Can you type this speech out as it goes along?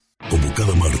como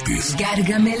cada martes,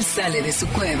 Gargamel sale de su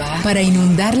cueva para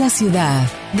inundar la ciudad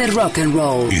de rock and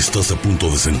roll. Estás a punto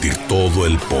de sentir todo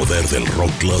el poder del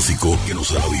rock clásico que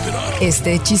nos hará vibrar.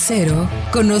 Este hechicero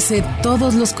conoce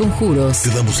todos los conjuros. Te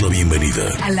damos la bienvenida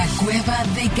a la Cueva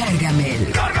de Gargamel.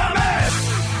 ¡Gargamel!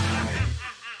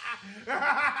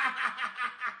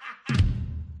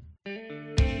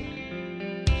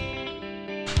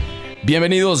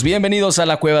 Bienvenidos a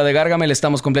la Cueva de Gargamel.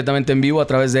 Estamos completamente en vivo a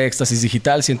través de Éxtasis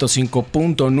Digital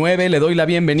 105.9. Le doy la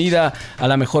bienvenida a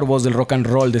la mejor voz del rock and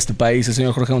roll de este país, el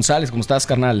señor Jorge González. ¿Cómo estás,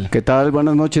 carnal? ¿Qué tal?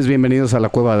 Buenas noches, bienvenidos a la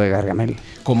Cueva de Gargamel.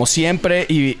 Como siempre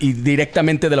y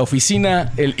directamente de la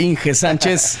oficina, el Inge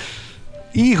Sánchez.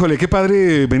 Híjole, qué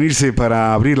padre venirse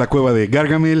para abrir la Cueva de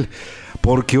Gargamel.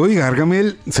 Porque hoy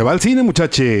Gargamel se va al cine,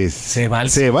 muchachos. Se va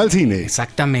al cine.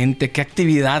 Exactamente. Qué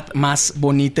actividad más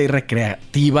bonita y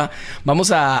recreativa. Vamos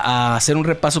a hacer un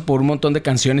repaso por un montón de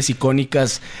canciones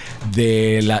icónicas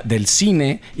del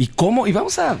cine y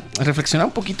vamos a reflexionar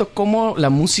un poquito cómo la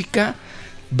música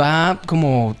va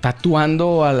como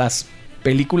tatuando a las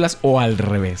películas o al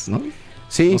revés, ¿no?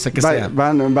 Sí, no sé qué sea.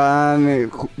 Van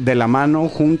de la mano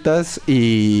juntas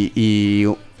y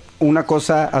una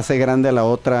cosa hace grande a la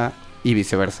otra. Y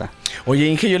viceversa. Oye,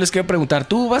 Inge, yo les quiero preguntar,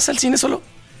 ¿tú vas al cine solo?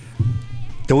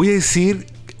 Te voy a decir,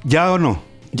 ya o no.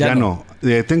 Ya no.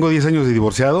 Tengo 10 años de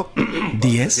divorciado.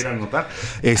 ¿10? Anotar.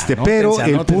 Pero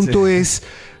el punto es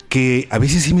que a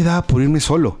veces sí me daba por irme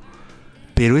solo.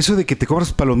 Pero eso de que te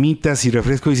cobras palomitas y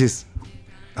refresco y dices,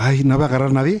 ay, ¿no va a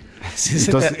agarrar nadie? Sí,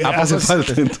 entonces hace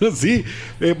falta. Entonces sí,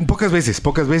 pocas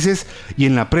veces. Y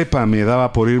en la prepa me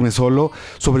daba por irme solo.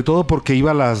 Sobre todo porque iba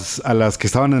a las que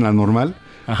estaban en la normal.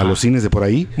 Ajá. A los cines de por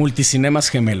ahí. Multicinemas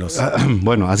gemelos.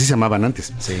 Bueno, así se llamaban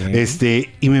antes. Sí.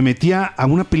 Y me metía a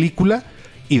una película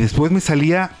y después me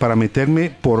salía para meterme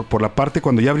por la parte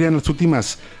cuando ya abrían los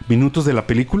últimos minutos de la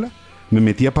película. Me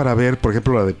metía para ver, por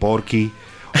ejemplo, la de Porky.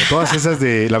 O todas esas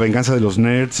de La venganza de los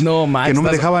nerds. No, Max, que no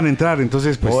me dejaban entrar,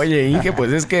 entonces pues... Oye, Inge,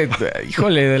 pues es que,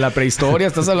 híjole, de la prehistoria,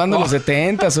 ¿estás hablando de los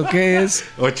 70s o qué es?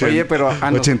 Oye, pero a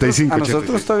 85,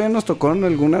 nosotros todavía nos tocó en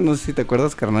alguna, no sé si te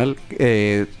acuerdas, carnal,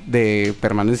 de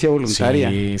permanencia voluntaria.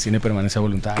 Sí, cine permanencia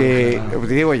voluntaria. Que,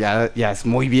 digo, ya es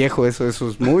muy viejo eso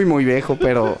es muy, muy viejo,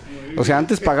 pero... O sea,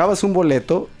 antes pagabas un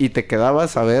boleto y te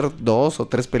quedabas a ver 2 o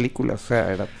 3 películas. O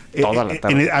sea, era toda la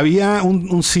tarde. Había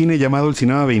un cine llamado el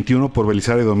Cinema 21 por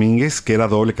Belisario Domínguez, que era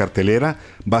doble cartelera,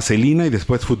 Vaselina y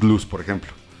después Footloose, por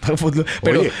ejemplo.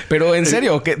 Pero en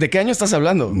serio, ¿de qué año estás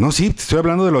hablando? No, sí, te estoy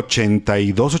hablando del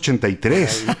 82,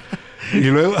 83. Y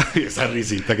luego, esa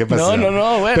risita, ¿qué pasa?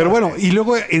 No, bueno. Pero bueno, y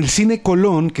luego el Cine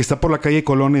Colón, que está por la calle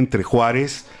Colón entre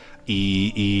Juárez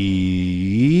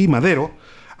y Madero,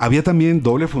 había también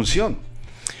doble función.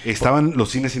 Estaban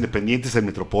los cines independientes, el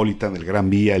Metropolitan, el Gran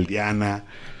Vía, el Diana.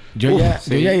 Yo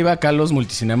ya iba acá a los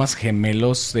multicinemas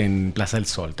gemelos en Plaza del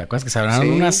Sol. ¿Te acuerdas que se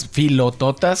abrieron unas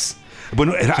filototas?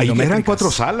 Bueno, eran 4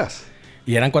 salas.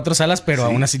 Y eran 4 salas, pero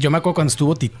aún así... Yo me acuerdo cuando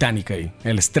estuvo Titanic ahí.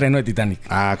 El estreno de Titanic.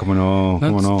 Ah, cómo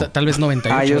no. Tal vez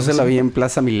 98. Yo se la vi en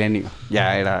Plaza Milenio.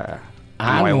 Ya era...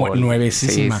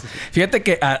 nuevecísima. Sí. Fíjate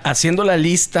que haciendo la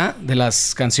lista de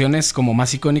las canciones como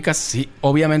más icónicas, sí,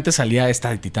 obviamente salía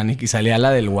esta de Titanic y salía la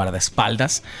del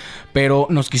guardaespaldas, pero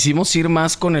nos quisimos ir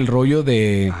más con el rollo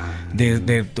de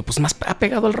pues más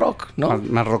apegado al rock, ¿no?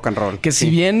 Más rock and roll. Que si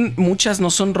bien muchas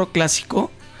no son rock clásico,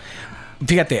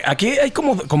 fíjate, aquí hay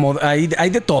como hay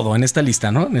de todo en esta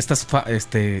lista, ¿no? En estas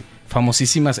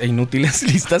famosísimas e inútiles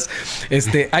listas.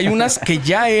 Hay unas que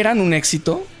ya eran un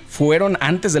éxito, fueron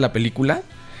antes de la película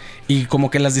y como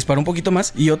que las disparó un poquito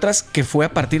más, y otras que fue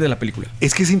a partir de la película.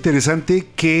 Es que es interesante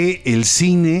que el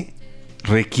cine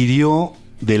requirió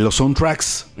de los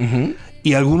soundtracks. Uh-huh.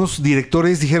 Y algunos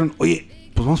directores dijeron, oye,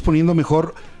 pues vamos poniendo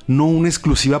mejor no una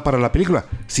exclusiva para la película,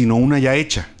 sino una ya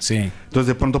hecha. Sí. Entonces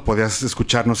de pronto podías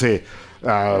escuchar, no sé,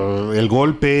 el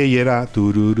golpe y era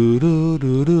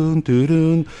turururururun,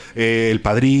 turun, El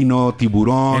Padrino,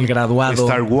 Tiburón, El Graduado,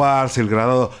 Star Wars, El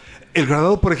Graduado. El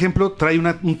Graduado, por ejemplo, trae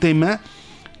un tema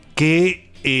que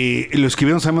lo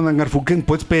escribieron Simon & Garfunkel,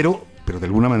 pues, pero de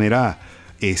alguna manera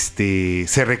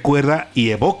se recuerda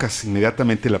y evocas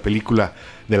inmediatamente la película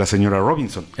de la señora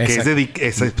Robinson, exacto, que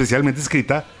es especialmente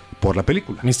escrita por la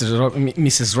película.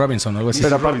 Mrs. Robinson, algo así.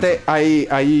 Pero aparte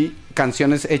hay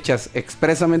canciones hechas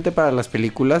expresamente para las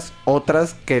películas,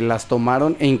 otras que las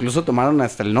tomaron e incluso tomaron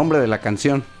hasta el nombre de la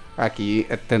canción. Aquí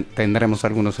tendremos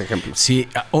algunos ejemplos. Sí,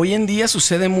 hoy en día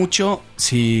sucede mucho.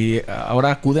 Si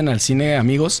ahora acuden al cine,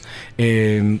 amigos,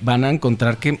 van a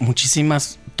encontrar que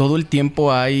muchísimas... Todo el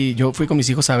tiempo hay... Yo fui con mis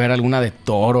hijos a ver alguna de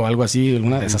Thor o algo así,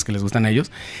 alguna de esas que les gustan a ellos.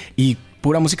 Y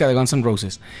pura música de Guns N'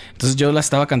 Roses. Entonces yo la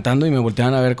estaba cantando y me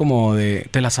volteaban a ver como de,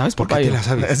 ¿te la sabes, ¿Por papá? qué te la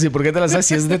sabes? Sí, ¿por qué te la sabes?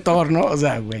 Si es de Thor, ¿no? O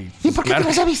sea, güey. ¿Y por qué te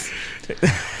lo sabes?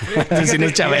 Si no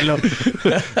es Chabelo.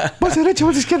 Voz derecha,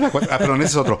 voz izquierda. Perdón,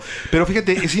 ese es otro. Pero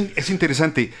fíjate, es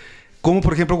interesante. Como,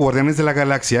 por ejemplo, Guardianes de la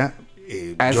Galaxia...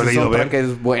 yo he leído ver que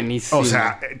es buenísimo. O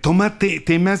sea, toma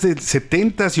temas de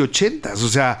 70s y 80s. O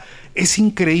sea, es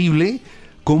increíble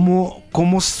cómo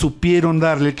supieron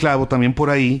darle el clavo también por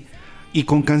ahí. Y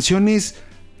con canciones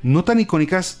no tan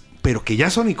icónicas, pero que ya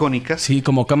son icónicas. Sí,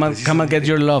 como Come and Get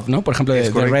Your Love, ¿no? Por ejemplo, de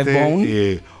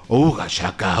Redbone. Uga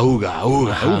shaka,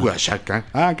 uga shaka.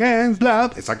 Against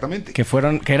love. Exactamente. Que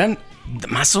eran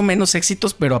más o menos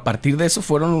éxitos, pero a partir de eso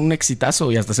fueron un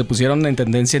exitazo y hasta se pusieron en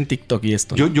tendencia en TikTok y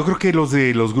esto. Yo creo que los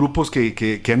de los grupos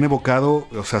que han evocado,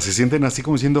 o sea, se sienten así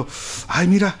como diciendo, ay,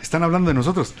 mira, están hablando de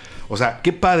nosotros. O sea,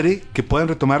 qué padre que puedan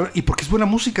retomar, y porque es buena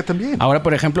música también. Ahora,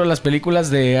 por ejemplo, las películas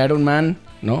de Iron Man,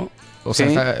 ¿no? O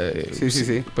sea,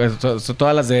 sí. Pues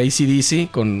todas las de AC/DC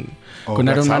con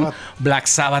Iron Man. Black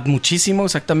Sabbath, muchísimo,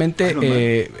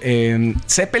 exactamente.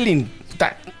 Zeppelin,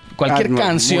 cualquier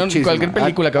canción, cualquier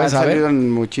película que vayas a ver. Han salido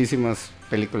en muchísimas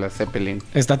películas Zeppelin.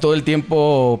 Está todo el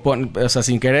tiempo, o sea,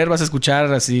 sin querer vas a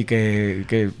escuchar así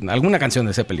que alguna canción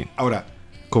de Zeppelin. Ahora,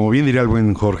 como bien diría el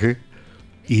buen Jorge,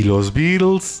 y los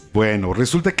Beatles, bueno,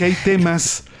 resulta que hay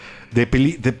temas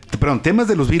temas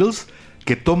de los Beatles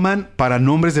que toman para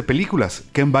nombres de películas.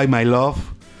 Can't Buy My Love.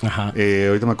 Ajá.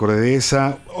 Ahorita me acordé de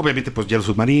esa. Obviamente, pues Yellow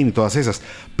Submarine y todas esas.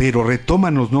 Pero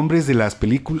retoman los nombres de las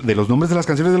películas, de los nombres de las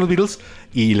canciones de los Beatles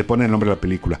y le ponen el nombre de la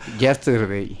película.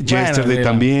 Yesterday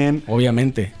también.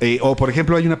 Obviamente. O por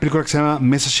ejemplo, hay una película que se llama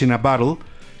Message in a Bottle,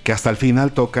 que hasta el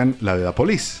final tocan la de The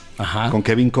Police. Ajá. Con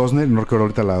Kevin Costner, no recuerdo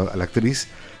ahorita la actriz.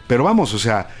 Pero vamos, o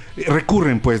sea,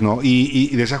 recurren pues, ¿no?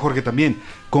 Y decía Jorge también,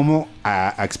 como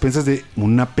a expensas de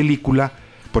una película,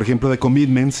 por ejemplo, de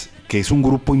Commitments, que es un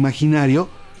grupo imaginario,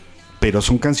 pero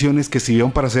son canciones que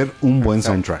sirvieron para hacer un buen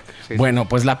soundtrack. Sí. Bueno,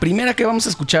 pues la primera que vamos a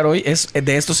escuchar hoy es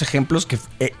de estos ejemplos que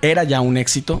era ya un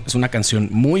éxito. Es una canción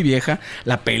muy vieja.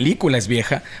 La película es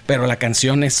vieja, pero la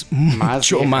canción es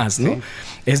mucho más, ¿no? Sí.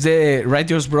 Es de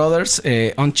Righteous Brothers,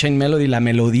 Unchained Melody, la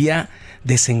melodía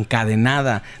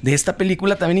desencadenada de esta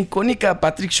película también icónica,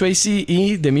 Patrick Swayze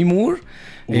y Demi Moore.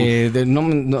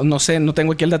 No sé, no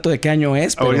tengo aquí el dato de qué año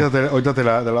es, pero ahorita te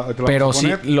la pero sí,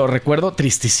 lo recuerdo,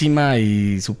 tristísima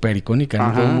y súper icónica,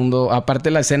 ¿no? Todo el mundo, aparte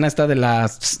la escena esta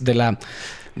de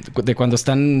cuando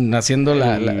están haciendo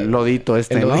el lodito el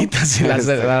lodito, ¿no? Sí, la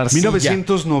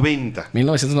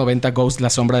 1990 Ghost, la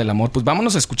sombra del amor. Pues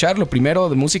vámonos a escuchar lo primero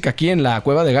de música aquí en la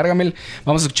Cueva de Gargamel.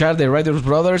 Vamos a escuchar de Righteous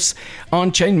Brothers,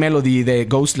 Unchained Melody de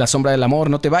Ghost, la sombra del amor.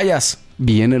 No te vayas.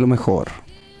 Viene lo mejor.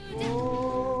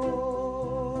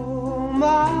 My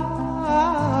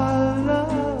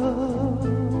love,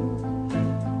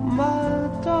 my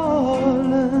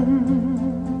darling,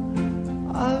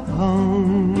 I've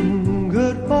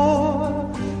hungered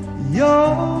for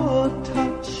your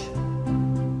touch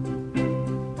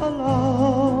a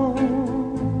long,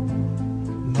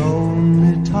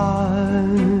 lonely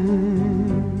time.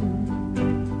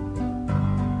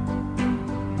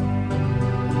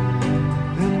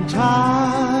 In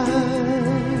time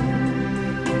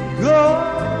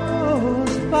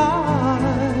goes by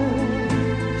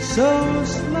so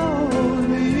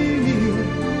slowly,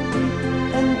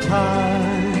 and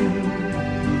time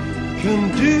can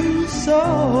do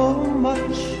so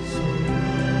much.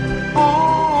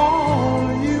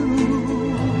 Are you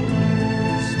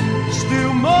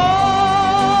still more?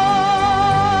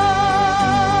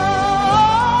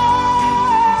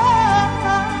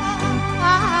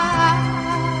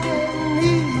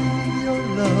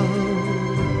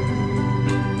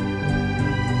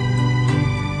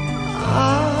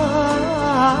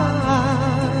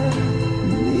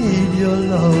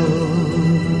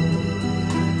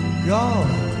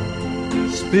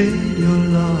 Speed your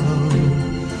love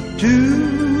to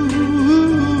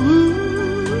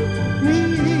me.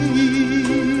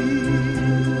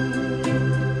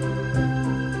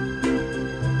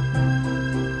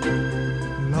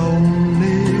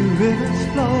 Lonely rivers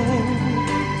flow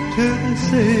to the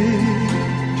sea,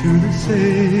 to the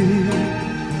sea,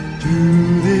 to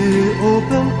the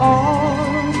open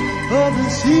arms of the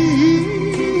sea.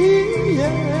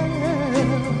 Yeah.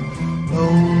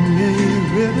 Lonely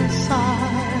riverside,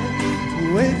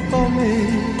 wait for me,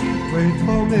 wait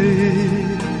for me.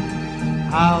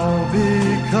 I'll be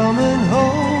coming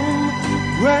home,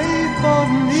 wait for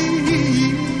me.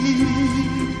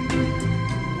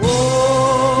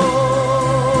 Oh,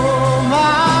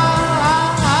 my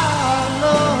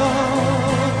love,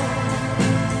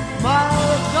 my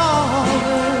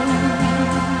darling,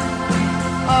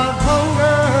 I've hung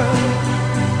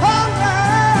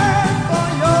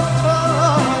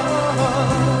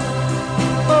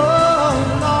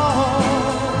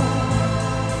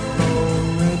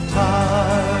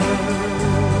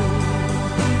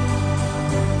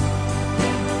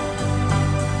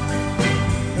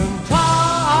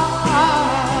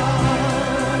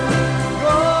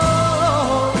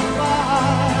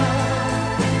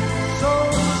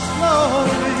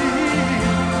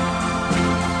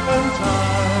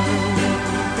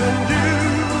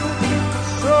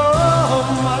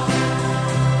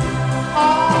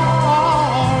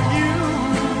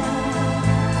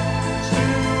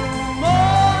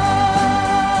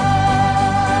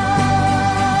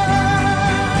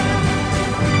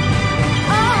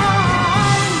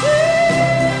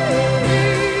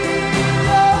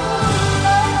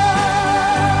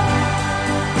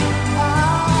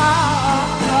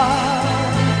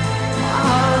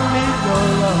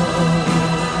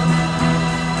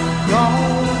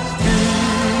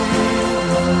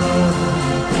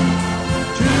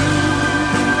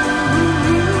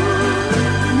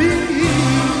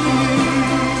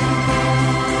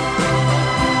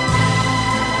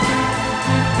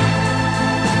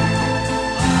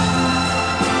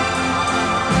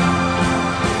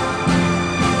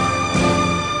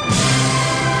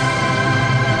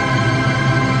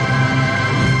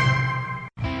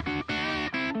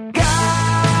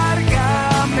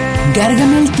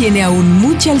Gargamel tiene aún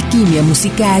mucha alquimia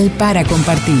musical para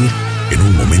compartir. En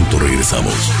un momento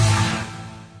regresamos.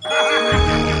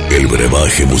 El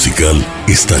brebaje musical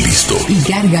está listo. Y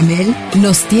Gargamel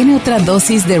nos tiene otra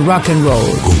dosis de rock and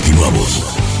roll.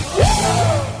 Continuamos.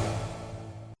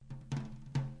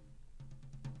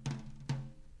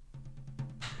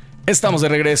 Estamos de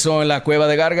regreso en la Cueva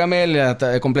de Gargamel,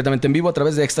 completamente en vivo a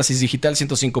través de Éxtasis Digital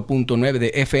 105.9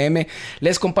 de FM.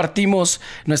 Les compartimos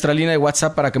nuestra línea de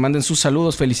WhatsApp para que manden sus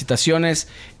saludos, felicitaciones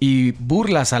y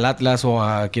burlas al Atlas o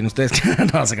a quien ustedes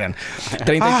quieran. No se crean.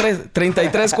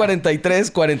 33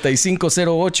 43 45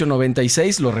 08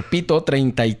 96. Lo repito,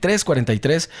 33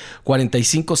 43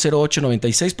 45 08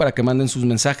 96 para que manden sus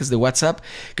mensajes de WhatsApp.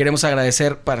 Queremos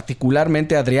agradecer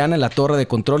particularmente a Adriana en la torre de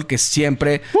control que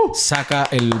siempre saca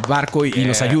el barco y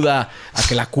nos ayuda a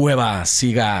que la cueva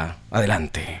siga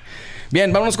adelante.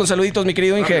 Bien, vámonos con saluditos, mi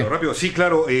querido Inge. Rápido. Sí,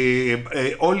 claro.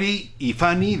 Oli y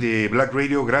Fanny de Black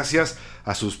Radio, gracias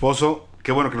a su esposo.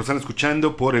 Qué bueno que nos están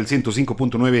escuchando por el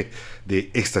 105.9 de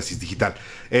Éxtasis Digital.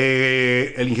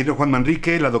 El ingeniero Juan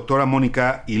Manrique, la doctora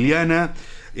Mónica Iliana,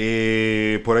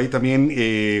 por ahí también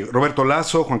Roberto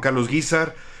Lazo, Juan Carlos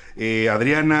Guizar,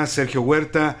 Adriana, Sergio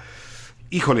Huerta.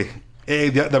 Híjole,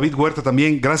 David Huerta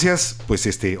también, gracias. Pues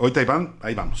ahorita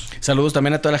ahí vamos. Saludos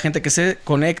también a toda la gente que se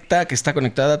conecta, que está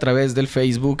conectada a través del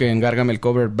Facebook en Gargamel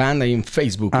Cover Band, ahí en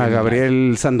Facebook. A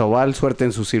Gabriel Sandoval, suerte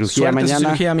en su cirugía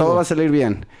mañana. Todo va a salir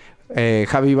bien.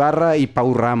 Javi Barra y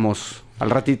Pau Ramos. Al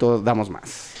ratito damos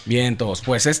más. Bien, todos.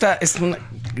 Pues esta es una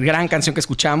gran canción que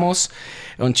escuchamos,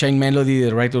 Unchained Melody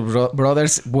de Wright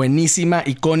Brothers. Buenísima,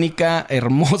 icónica,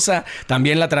 hermosa.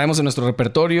 También la traemos en nuestro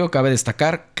repertorio. Cabe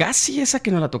destacar, casi esa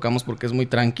que no la tocamos porque es muy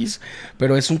tranquis,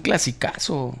 pero es un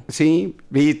clasicazo. Sí,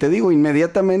 y te digo,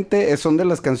 inmediatamente son de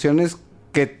las canciones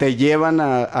que te llevan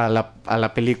a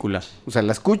la película. O sea,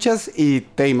 la escuchas y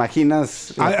te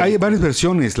imaginas... Hay varias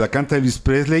versiones. La canta Elvis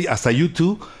Presley, hasta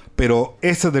YouTube. Pero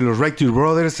esta de los Wright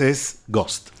Brothers es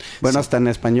Ghost. Bueno, hasta en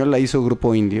español la hizo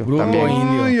Grupo Indio. También.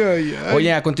 Indio.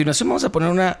 Oye, a continuación vamos a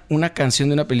poner una canción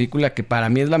de una película que para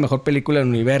mí es la mejor película del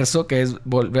universo, que es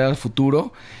Volver al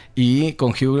Futuro. Y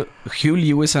con Hugh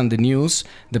Lewis and the News,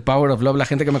 The Power of Love. La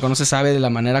gente que me conoce sabe de la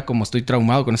manera como estoy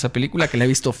traumado con esa película, que la he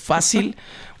visto fácil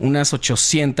unas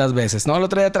 800 veces. No, el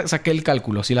otro día saqué el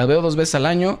cálculo. Si la veo 2 veces al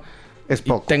año... Es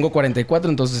poco. Tengo 44,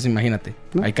 entonces imagínate.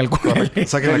 Hay cálculo.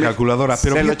 Saquen la calculadora.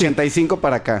 Pero del 85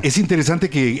 para acá. Es interesante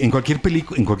que en cualquier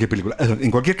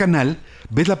canal,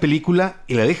 ves la película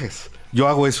y la dejas. Yo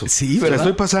hago eso. Sí, ¿verdad? O sea,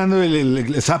 estoy pasando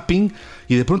el zapping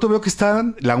y de pronto veo que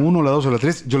están la 1, la 2 o la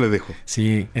 3, yo le dejo.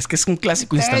 Sí, es que es un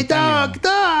clásico instantáneo. ¡Hey,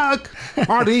 Doc!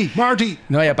 Marty!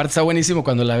 No, y aparte está buenísimo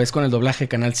cuando la ves con el doblaje de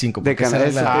Canal 5. De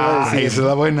Canal 5. Esa es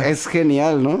la buena. Es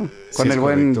genial, ¿no? Con el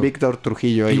buen Víctor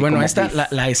Trujillo ahí. Y bueno,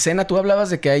 la escena, tú hablabas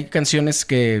de que hay canciones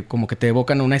que como que te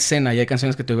evocan una escena y hay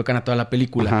canciones que te evocan a toda la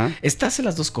película. Ajá. Esta hace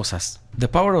las dos cosas. The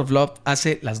Power of Love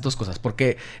hace las dos cosas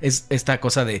porque es esta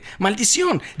cosa de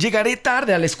maldición, llegaré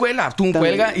tarde a la escuela. Tú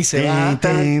cuelga y se va.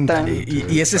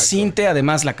 Y ese cinte,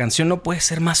 además, la canción no puede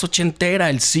ser más ochentera.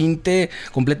 El cinte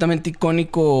completamente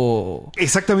icónico.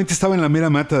 Exactamente, estaba en la mera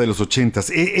mata de los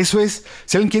 80s. Eso es,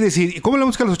 si alguien quiere decir, ¿cómo la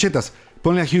música de los 80s?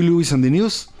 Ponle a Hugh Lewis and the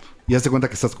News y hazte cuenta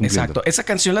que estás cumpliendo. Exacto. Esa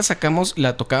canción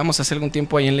la tocábamos hace algún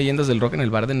tiempo ahí en Leyendas del Rock en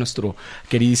el bar de nuestro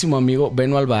queridísimo amigo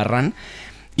Beno Albarrán.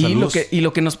 Y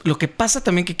lo que pasa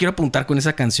también que quiero apuntar con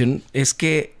esa canción es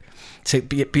que se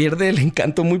pierde el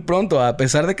encanto muy pronto, a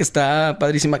pesar de que está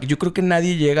padrísima. Yo creo que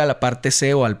nadie llega a la parte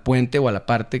C o al puente o a la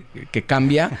parte que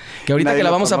cambia. Que ahorita que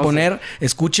la vamos a poner,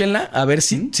 escúchenla a ver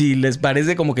si les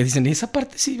parece como que dicen, esa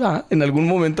parte sí va en algún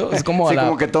momento. Es como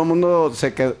como que todo el mundo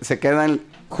se queda en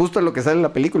justo en lo que sale en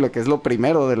la película, que es lo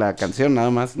primero de la canción nada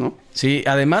más, ¿no? Sí,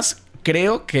 además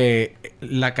creo que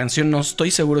la canción no estoy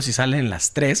seguro si sale en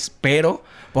las 3, pero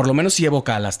por lo menos sí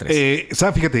evoca a las 3.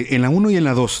 Fíjate, en la 1 y en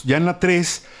la 2. Ya en la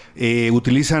 3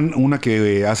 utilizan una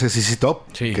que hace CC Top,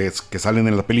 sí, que salen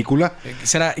en la película.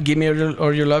 ¿Será Give Me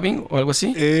All Your Loving o algo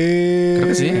así? Creo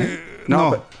que sí.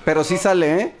 No, pero sí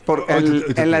sale, ¿eh?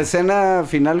 En la escena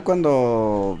final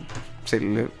cuando se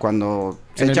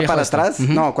echa para atrás.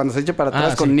 Uh-huh. No, cuando se echa para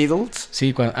atrás con Needles.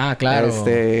 Sí, claro.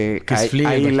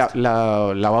 Ahí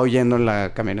la va oyendo en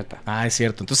la camioneta. Es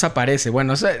cierto. Entonces aparece.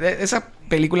 Bueno, esa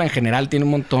película en general tiene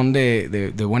un montón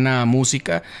de buena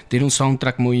música. Tiene un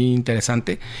soundtrack muy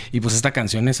interesante. Y pues esta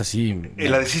canción es así.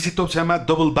 La de CC Top se llama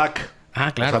Double Back.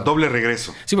 Claro. O sea, doble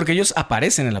regreso. Sí, porque ellos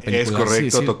aparecen en la película. Es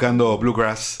correcto, sí. Tocando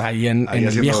Bluegrass. Ahí en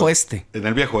el viejo oeste. En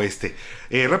el viejo oeste.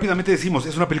 Rápidamente decimos,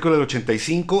 es una película del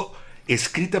 85,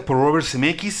 escrita por Robert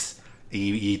Zemeckis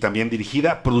y también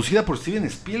dirigida, producida por Steven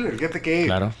Spielberg. Fíjate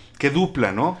qué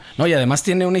dupla, ¿no? No, y además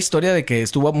tiene una historia de que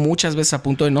estuvo muchas veces a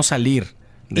punto de no salir.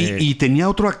 Y tenía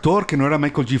otro actor que no era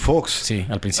Michael G. Fox. Sí,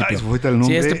 al principio. Ay, fue el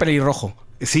nombre. Sí, pelirrojo.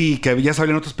 Sí, que ya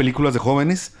salían otras películas de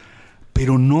jóvenes,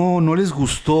 pero no les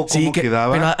gustó cómo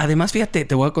quedaba. Pero además, fíjate,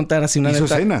 te voy a contar así una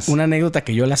anécdota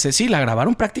que yo la sé. Sí, la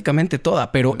grabaron prácticamente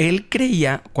toda, pero él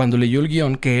creía, cuando leyó el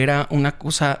guión, que era una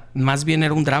cosa, más bien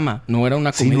era un drama, no era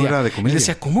una comedia. Sí, no era de comedia. Él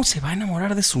decía, ¿cómo se va a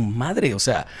enamorar de su madre? O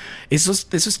sea, eso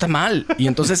está mal. Y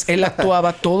entonces él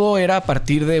actuaba, todo era a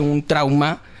partir de un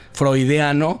trauma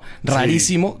freudiano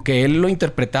rarísimo, que él lo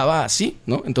interpretaba así,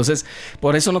 ¿no? Entonces,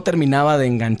 por eso no terminaba de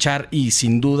enganchar y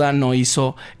sin duda no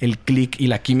hizo el click y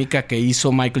la química que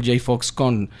hizo Michael J. Fox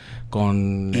con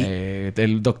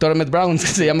el Dr. Emmett Brown, que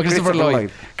se llama Christopher Lloyd.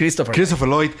 Christopher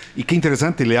Lloyd. Y qué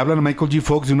interesante, le hablan a Michael J.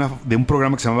 Fox de un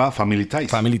programa que se llamaba Family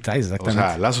Ties. Family Ties, exactamente. O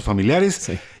sea, lazos familiares.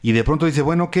 Sí. Y de pronto dice,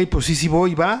 bueno, ok, pues sí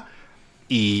voy, va.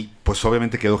 Y pues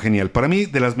obviamente quedó genial. Para mí,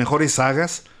 de las mejores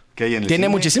sagas que hay en el Tiene cine.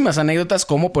 muchísimas anécdotas,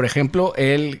 como por ejemplo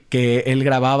él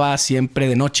grababa siempre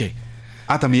de noche.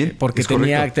 Ah, también. Porque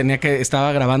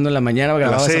estaba grabando en la mañana,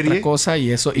 grababa esa otra cosa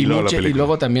y eso. Y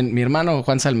luego también mi hermano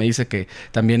Juan Sal me dice que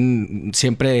también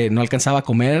siempre no alcanzaba a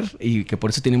comer y que por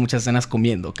eso tiene muchas escenas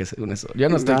comiendo, que según eso. Yo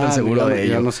no estoy tan seguro de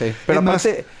ello. Yo no sé. Pero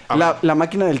aparte, la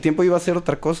máquina del tiempo iba a ser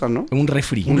otra cosa, ¿no? Un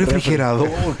refri. Un refrigerador.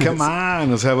 Qué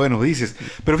man. O sea, bueno, dices.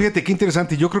 Pero fíjate qué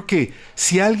interesante. Yo creo que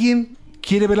si alguien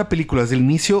quiere ver la película desde el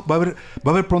inicio, va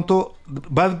a ver pronto,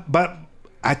 va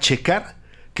a checar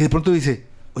que de pronto dice,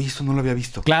 oye, esto no lo había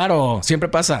visto. Claro, siempre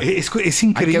pasa. Es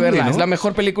increíble, hay que verla, ¿no? Es la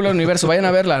mejor película del universo. Vayan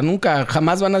a verla.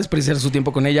 Jamás van a desperdiciar su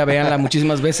tiempo con ella. Véanla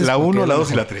muchísimas veces. La 1, la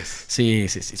 2 y la 3. Sí.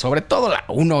 Sobre todo la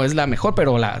 1 es la mejor,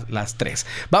 pero las 3.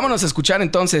 Vámonos a escuchar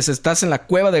entonces. Estás en la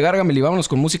Cueva de Gargamel y vámonos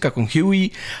con música con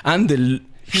Hugh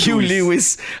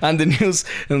Lewis and the News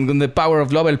and the Power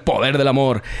of Love, el poder del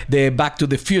amor, de Back to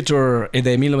the Future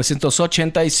de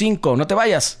 1985. No te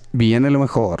vayas. Viene lo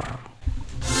mejor.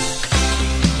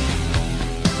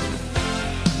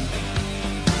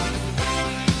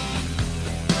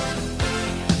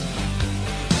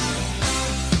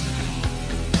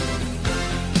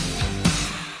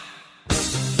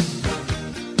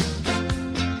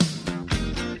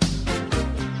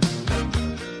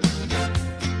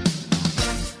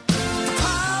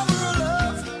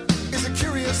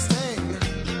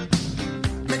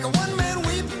 Make a one man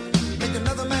weep, make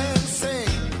another man sing.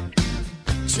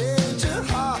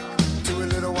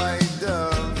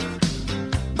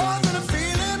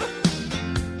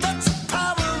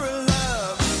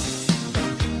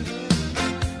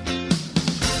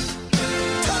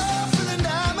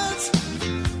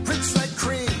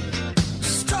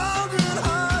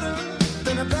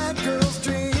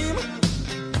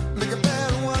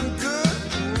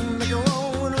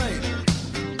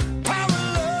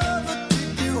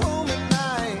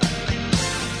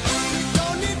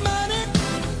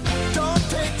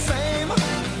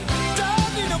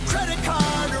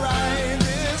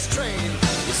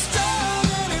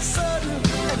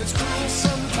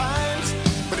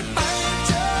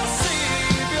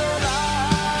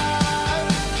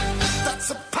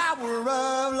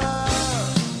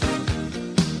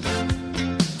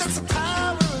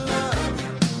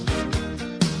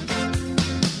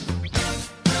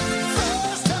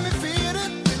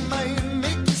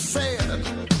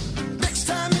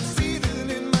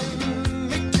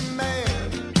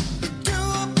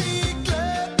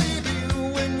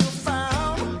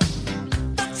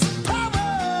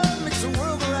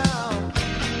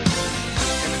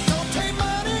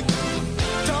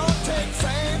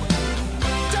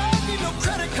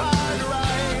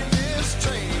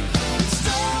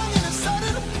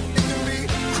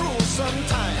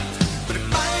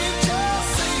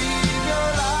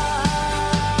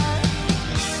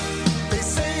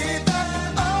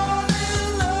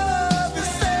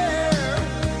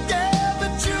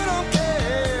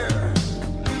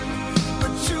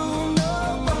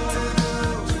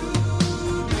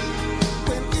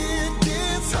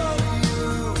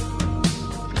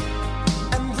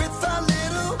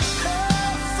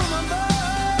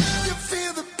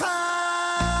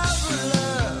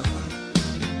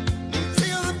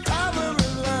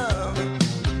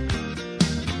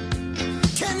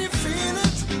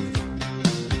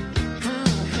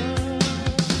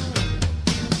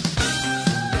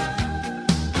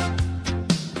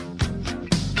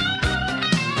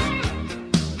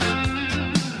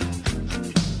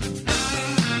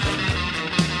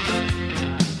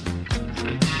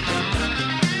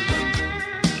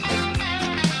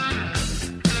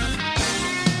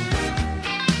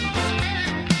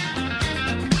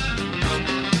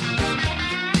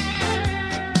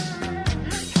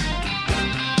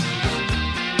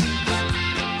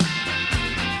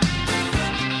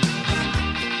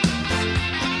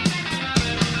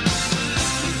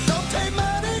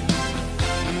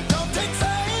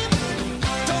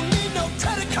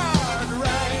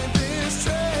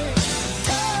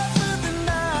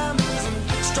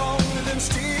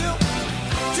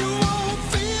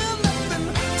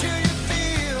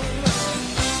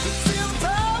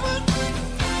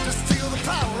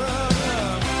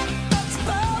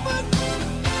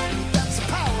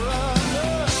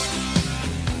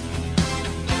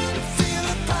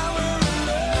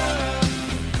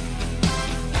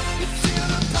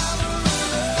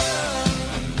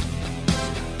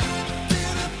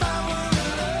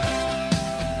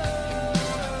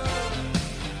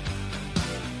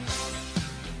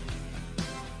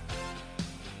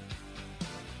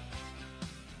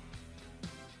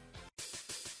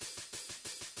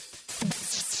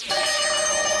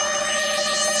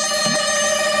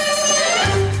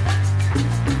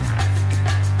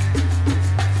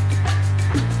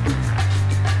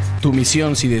 tu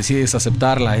misión, si decides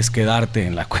aceptarla, es quedarte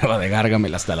en la Cueva de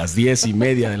Gargamel hasta las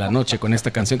 10:30 de la noche con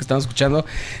esta canción que estamos escuchando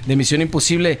de Misión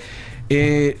Imposible.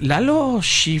 Lalo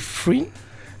Schifrin.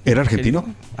 ¿Era argentino?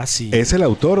 Ah, sí. Es el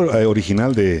autor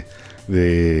original de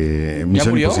Misión ¿Ya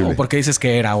murió? Imposible. ¿O por qué dices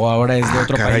que era? ¿O ahora es de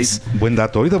otro país? Buen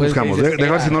dato. Ahorita Pues buscamos. dices que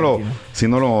Deja ver era si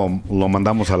no lo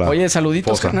mandamos a la... Oye,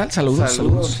 saluditos, fosa. carnal.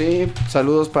 Saludos. Sí,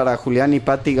 saludos para Julián y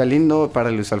Pati Galindo,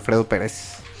 para Luis Alfredo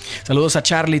Pérez. Saludos a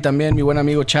Charlie también, mi buen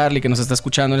amigo Charlie, que nos está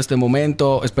escuchando en este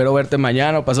momento. Espero verte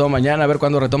mañana o pasado mañana, a ver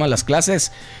cuándo retoman las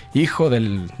clases. Hijo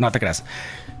del... No te creas.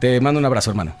 Te mando un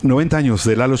abrazo, hermano. 90 años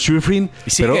de Lalo Schifrin,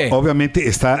 pero obviamente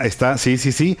está, sí,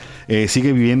 sigue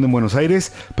viviendo en Buenos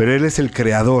Aires, pero él es el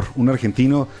creador, un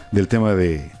argentino del tema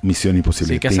de Misión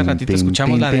Imposible. Sí, que hace ratito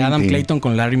escuchamos la de Adam Clayton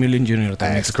con Larry Mullen Jr.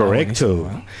 también. Es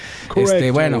correcto.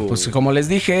 Bueno, pues como les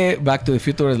dije, Back to the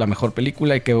Future es la mejor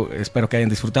película y que espero que hayan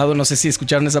disfrutado. No sé si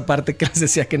escucharon esa parte que les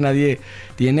decía que nadie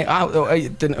tiene.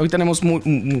 Hoy tenemos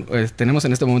tenemos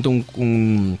en este momento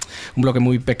un bloque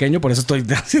muy pequeño, por eso estoy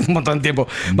haciendo un montón de tiempo.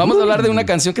 Vamos a hablar de una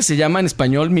canción que se llama en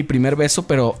español Mi Primer Beso,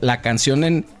 pero la canción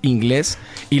en inglés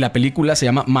y la película se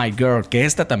llama My Girl, que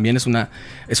esta también es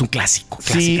un clásico.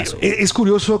 Sí, es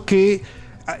curioso que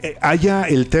haya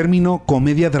el término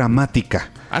comedia dramática.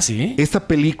 ¿Ah, sí? Esta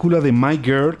película de My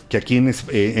Girl, que aquí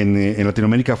en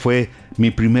Latinoamérica fue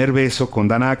Mi Primer Beso, con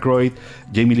Dan Aykroyd,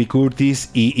 Jamie Lee Curtis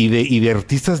y de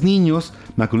artistas niños,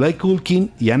 Macaulay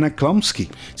Culkin y Anna Chlumsky.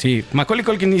 Sí, Macaulay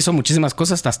Culkin hizo muchísimas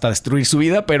cosas hasta destruir su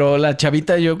vida, pero la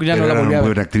chavita yo ya no la volví a ver. Era una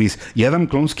buena actriz. Y Adam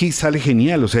Chlumsky sale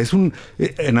genial, o sea, es un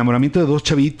enamoramiento de dos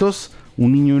chavitos,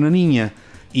 un niño y una niña,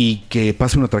 y que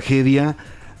pasa una tragedia.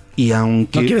 Y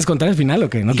aunque... ¿No quieres contar el final o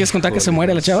qué? ¿No quieres contar que se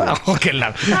muere la chava? Oh,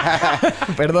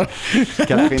 Perdón.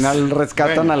 Que al final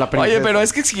rescatan a la princesa. Oye, pero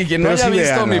es que si quien no haya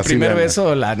visto Mi Primer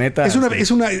Beso, la neta... yo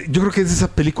creo que es de esas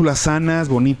películas sanas,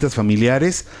 bonitas,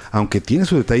 familiares, aunque tiene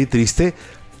su detalle triste,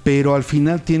 pero al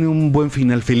final tiene un buen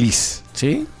final feliz.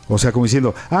 ¿Sí? O sea, como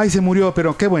diciendo, ay, se murió,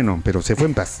 pero qué bueno, pero se fue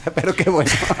en paz. Pero qué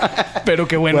bueno. Pero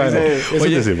qué bueno.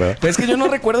 Oye, pero es que yo no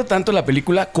recuerdo tanto la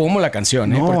película como la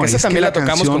canción, ¿eh? No, porque esa también la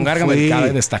tocamos con Gargamel,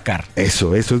 cabe destacar.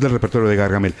 Eso es del repertorio de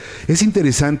Gargamel. Es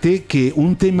interesante que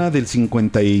un tema del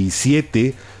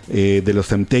 57 de los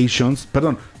Temptations,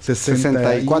 perdón,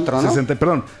 64, ¿no?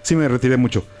 Perdón, sí me retiré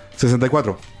mucho.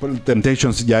 64.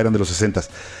 Temptations ya eran de los 60.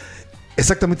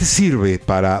 Exactamente sirve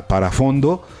para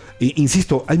fondo.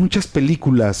 Insisto, hay muchas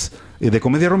películas de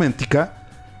comedia romántica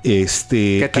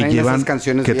que llevan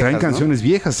canciones que viejas, traen canciones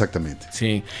viejas, exactamente.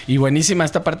 Sí, y buenísima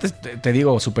esta parte, te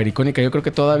digo, súper icónica. Yo creo que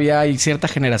todavía hay cierta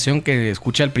generación que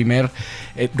escucha el primer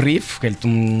riff, que el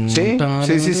sí,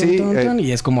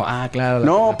 y es como, claro.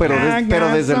 No, pero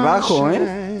desde el bajo,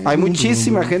 hay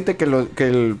muchísima gente que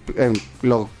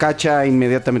lo cacha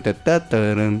inmediatamente.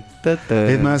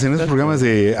 Es más, en esos programas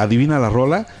de Adivina la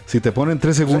Rola, si te ponen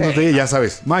 3 segundos de ya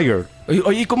sabes, My Girl.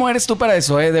 Oye, ¿cómo eres tú para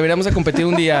eso? Deberíamos de competir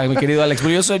un día, mi querido Alex.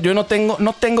 Yo no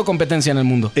tengo competencia en el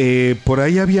mundo. Por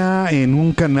ahí había en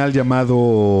un canal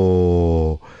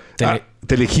llamado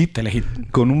Telehit,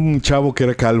 con un chavo que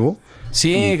era calvo.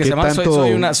 Sí, que se llama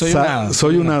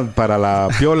Soy una para la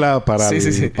viola, para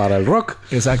el rock.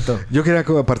 Exacto. Yo quería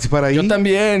participar ahí. Yo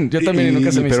también y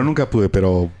nunca se me hizo. Pero nunca pude,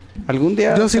 pero... Algún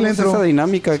día yo sí le entro esa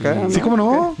dinámica acá. Sí, ¿no? ¿Cómo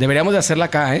no? Deberíamos de hacerla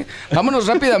acá, ¿eh? Vámonos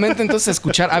rápidamente entonces a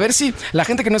escuchar. A ver si la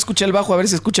gente que no escucha el bajo, a ver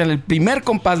si escuchan el primer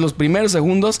compás, los primeros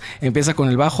segundos. Empieza con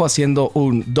el bajo haciendo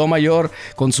un do mayor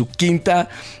con su quinta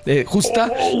justa.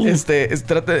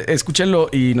 Escúchenlo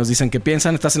y nos dicen qué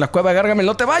piensan. Estás en la Cueva de Gargamel,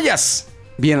 no te vayas.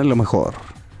 Viene lo mejor.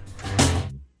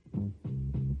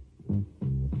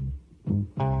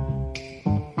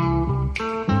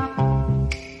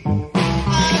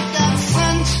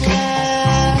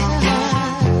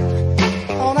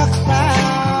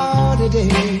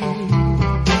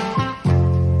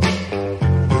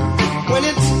 When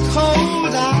it's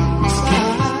cold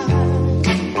outside,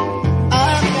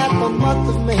 I've got the month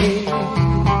of May.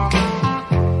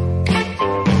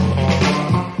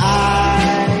 I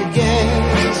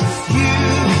guess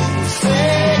you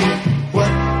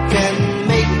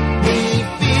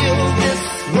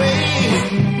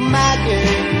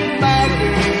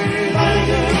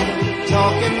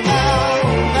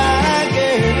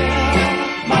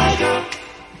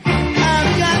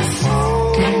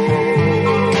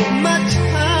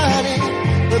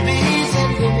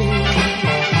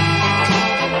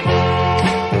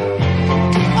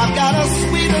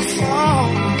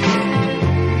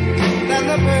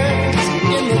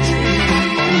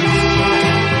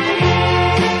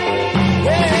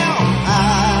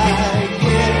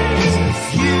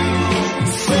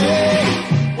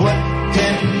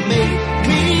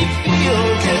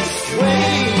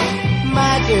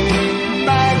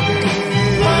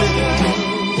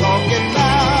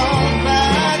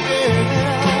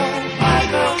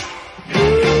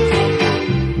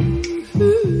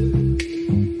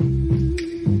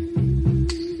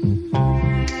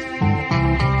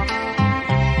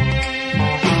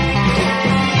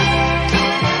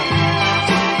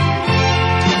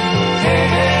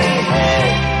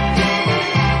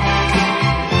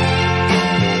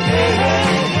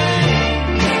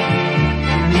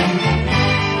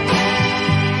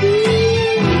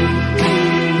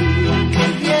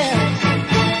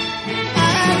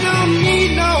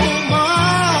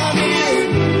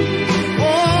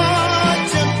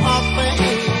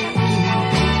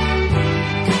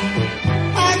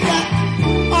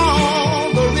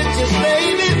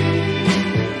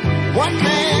one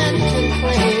man can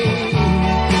claim.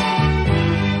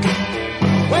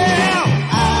 Well,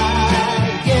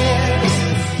 I guess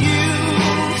you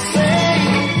say,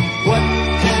 what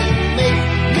can make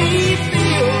me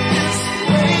feel this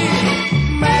way?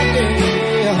 My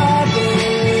girl,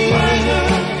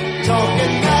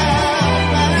 talking about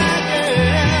my girl,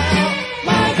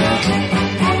 my girl.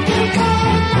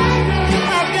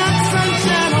 I've got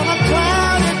sunshine on a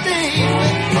cloudy day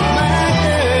with my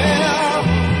girl.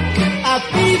 I've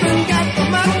even got the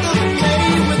month of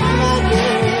May with my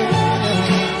girl.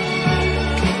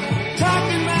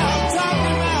 Talking about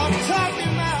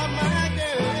my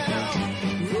girl.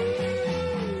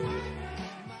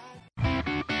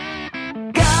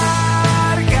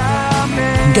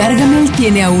 Gargamel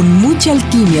tiene aún mucha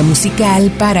alquimia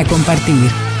musical para compartir.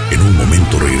 En un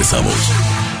momento regresamos.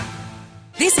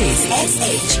 This is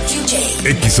SHQJ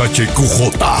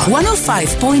XHQJ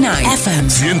 105.9 FM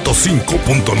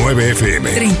 105.9 FM.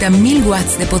 30,000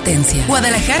 watts de potencia.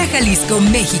 Guadalajara, Jalisco,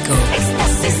 México.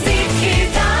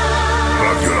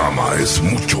 Radiorama es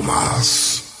mucho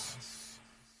más.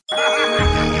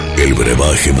 El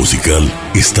brebaje musical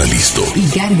está listo. Y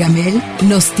Gargamel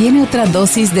nos tiene otra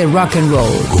dosis de rock and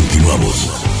roll. Continuamos.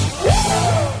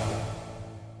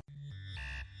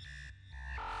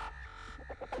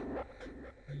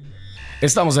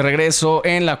 Estamos de regreso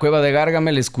en la Cueva de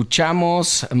Gargamel.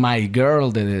 Escuchamos My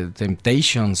Girl de The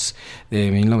Temptations de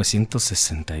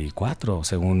 1964,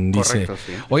 según dice. Correcto,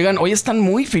 sí. Oigan, hoy están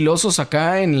muy filosos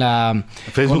acá en la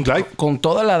Facebook Live. Con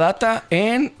toda la data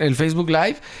en el Facebook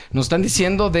Live. Nos están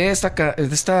diciendo de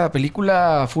esta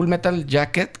película Full Metal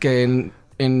Jacket que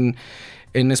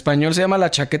en español se llama La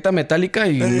Chaqueta Metálica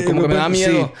y como que me da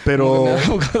miedo. Sí, pero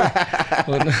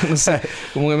no sé,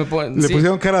 como que me le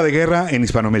pusieron cara de guerra en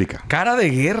Hispanoamérica. Cara de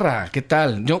guerra, ¿qué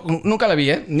tal? Yo nunca la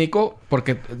vi, Nico,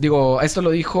 porque digo, esto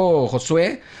lo dijo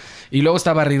Josué. Y luego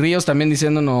está Barry Ríos también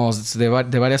diciéndonos de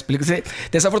varias películas.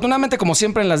 Desafortunadamente, como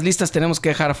siempre en las listas, tenemos que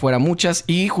dejar fuera muchas.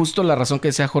 Y justo la razón que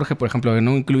decía Jorge, por ejemplo, de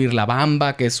no incluir La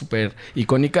Bamba, que es súper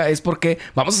icónica, es porque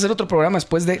vamos a hacer otro programa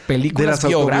después de películas de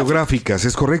las autobiográficas,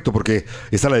 es correcto, porque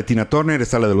está la de Tina Turner,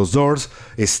 está la de los Doors,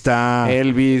 está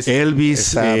Elvis,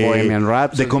 está Bohemian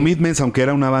Rhapsody, The Commitments, aunque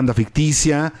era una banda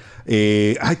ficticia.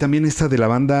 También esta de la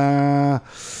banda.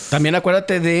 También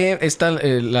acuérdate de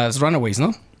las Runaways,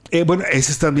 ¿no? Bueno,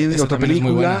 esa es también otra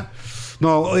película.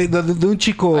 No, de un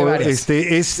chico,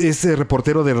 es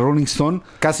reportero de Rolling Stone.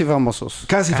 Casi famosos,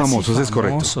 es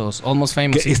correcto. Almost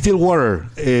Famous. Sí. Stillwater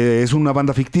es una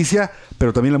banda ficticia,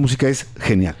 pero también la música es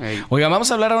genial. Oiga, vamos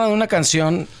a hablar ahora de una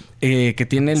canción que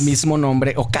tiene el mismo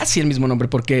nombre, o casi el mismo nombre,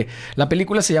 porque la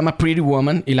película se llama Pretty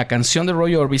Woman y la canción de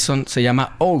Roy Orbison se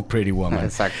llama Oh Pretty Woman.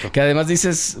 Exacto. Que además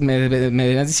me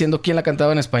venías diciendo quién la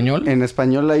cantaba en español. En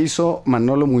español la hizo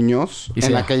Manolo Muñoz.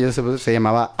 En aquella se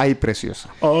llamaba Ay Preciosa.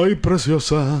 Ay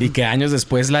Preciosa. Y que años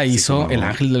después la hizo el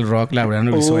ángel del rock,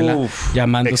 Laureano Brizuela,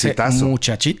 llamándose exitazo.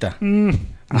 Muchachita.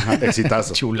 Ajá,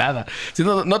 exitazo. Chulada. Si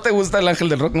no te gusta el ángel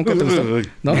del rock, ¿nunca te gustó?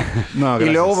 ¿No? No,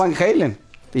 y luego Van Halen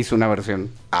hizo una versión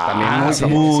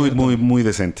también muy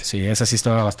decente. Sí, esa sí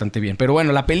estaba bastante bien. Pero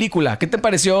bueno, la película. ¿Qué te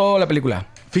pareció la película?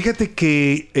 Fíjate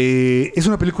que es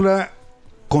una película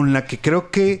con la que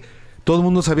creo que todo el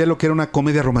mundo sabía lo que era una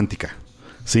comedia romántica.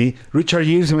 ¿Sí? Richard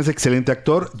Gere se me hace excelente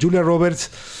actor. Julia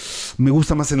Roberts me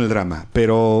gusta más en el drama.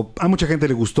 Pero a mucha gente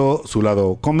le gustó su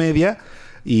lado comedia.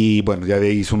 Y bueno, ya de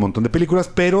ahí hizo un montón de películas.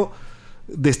 Pero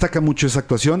destaca mucho esa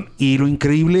actuación y lo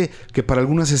increíble que para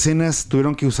algunas escenas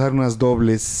tuvieron que usar unas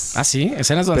dobles. ¿Ah, sí?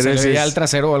 ¿Escenas donde se veía el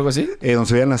trasero o algo así? Donde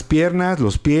se veían las piernas,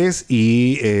 los pies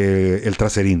y el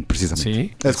traserín, precisamente.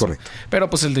 Sí. Es correcto. Pero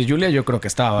pues el de Julia yo creo que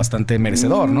estaba bastante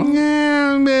merecedor, ¿no?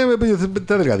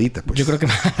 Está delgadita, pues. Yo creo que...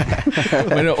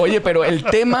 Bueno, oye, pero el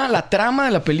tema, la trama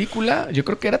de la película, yo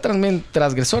creo que era también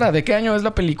transgresora. ¿De qué año es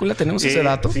la película? ¿Tenemos ese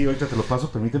dato? Sí, ahorita te lo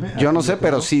paso, permíteme. Yo no sé,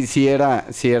 pero sí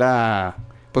era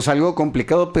pues algo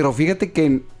complicado, pero fíjate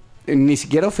que ni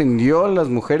siquiera ofendió a las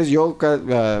mujeres. Yo,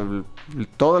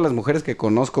 todas las mujeres que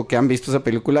conozco que han visto esa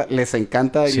película, les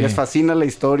encanta y les fascina la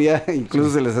historia.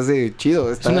 Incluso se les hace chido.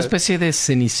 Es una especie de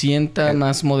Cenicienta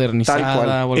más modernizada. Tal cual.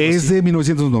 O algo es así. De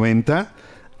 1990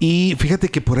 y fíjate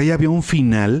que por ahí había un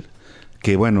final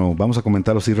que, bueno, vamos a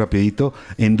comentarlo así rapidito,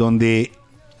 en donde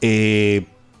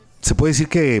se puede decir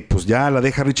que pues ya la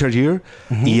deja Richard Gere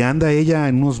y anda ella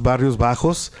en unos barrios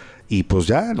bajos. Y pues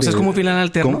ya... O sea, es como un final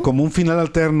alterno. Como un final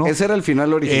alterno. Ese era el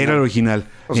final original. Era el original.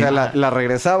 O sea, la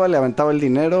regresaba, le aventaba el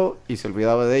dinero y se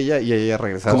olvidaba de ella y ella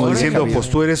regresaba. Como diciendo, pues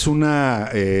tú eres una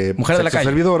mujer de la calle.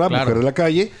 servidora, claro. mujer de la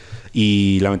calle,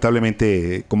 y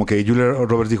lamentablemente como que Julia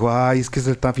Roberts dijo, ay, es que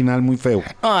está final muy feo.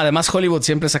 No, además Hollywood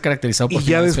siempre se ha caracterizado por Y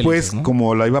ya finales después, felices, ¿no?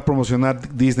 como la iba a promocionar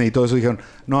Disney y todo eso, dijeron,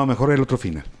 no, mejor el otro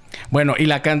final. Bueno, y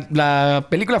la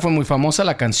película fue muy famosa,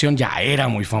 la canción ya era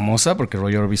muy famosa porque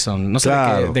Roy Orbison, no sé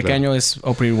de qué año es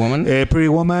Oh Pretty Woman. Pretty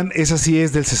Woman, esa sí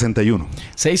es del 61.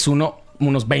 6-1,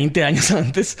 unos 20 años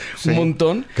antes, Sí. un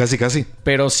montón. Casi.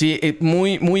 Pero sí,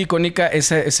 muy, muy icónica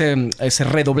ese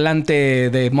redoblante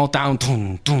de Motown,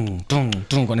 tum, tum, tum,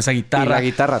 tum, con esa Y guitarra. la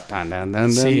guitarra. Tan, tan,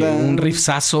 tan, Sí, tan. un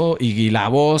riffzazo y la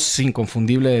voz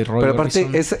inconfundible de Roy Pero aparte,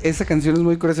 Orbison. esa canción es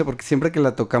muy curiosa porque siempre que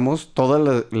la tocamos,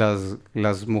 todas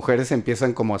las mujeres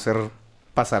empiezan como a hacer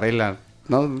pasarela,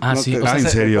 ¿no? Ah, ¿No sí, te- o sea, ¿en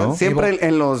serio? Siempre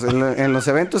en los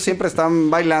eventos siempre están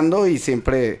bailando y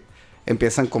siempre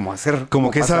empiezan como a hacer... Como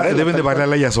que esa pasarela, deben de tal cual.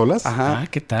 bailarla ellas solas. Ajá. Ah,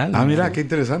 ¿qué tal? Ah, mira, qué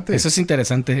interesante. Eso es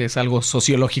interesante, es algo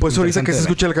sociológico. Pues ahorita que interesante se de ver.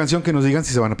 escuche la canción, que nos digan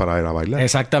si se van a parar a bailar.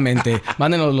 Exactamente.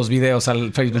 Mándenos los videos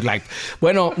al Facebook Live.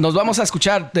 Bueno, nos vamos a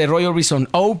escuchar de Roy Orbison,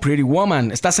 Oh Pretty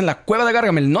Woman. Estás en la Cueva de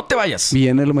Gargamel, no te vayas.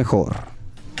 Viene lo mejor.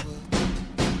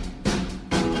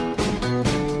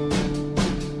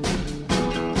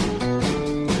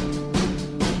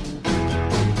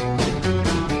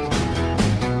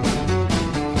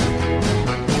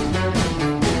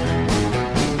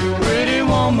 Pretty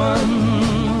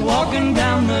woman, walking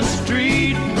down the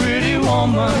street. Pretty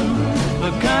woman,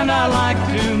 the kind I like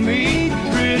to meet.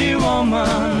 Pretty woman,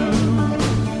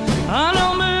 I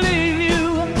don't believe you,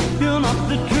 you're not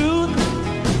the truth.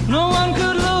 No one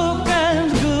could look as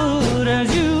good as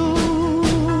you.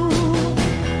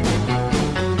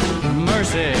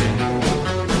 Mercy.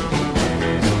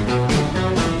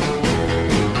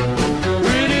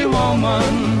 Pretty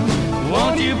woman,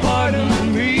 won't you pardon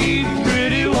me?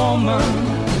 Pretty woman,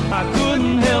 I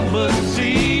couldn't help but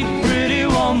see. Pretty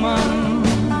woman,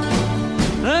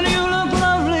 and you look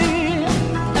lovely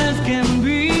as can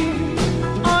be.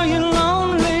 Are you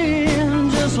lonely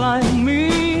just like me?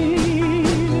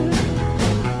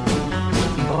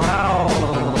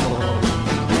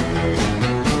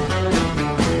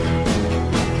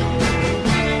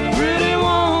 Pretty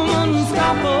woman,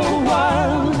 stop a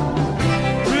while.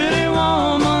 Pretty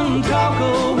woman, talk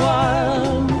a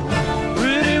while.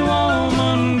 Pretty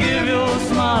woman, give your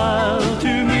smile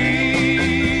to me.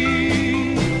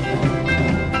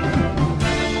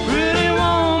 Pretty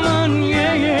woman,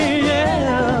 yeah, yeah,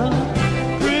 yeah.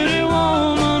 Pretty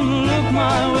woman, look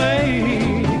my way.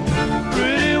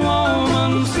 Pretty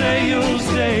woman, say you'll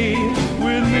stay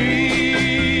with me.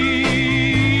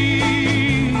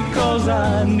 'Cause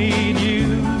I need you.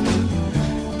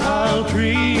 I'll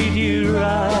treat you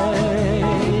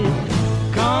right.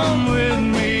 Come with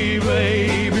me,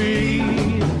 baby.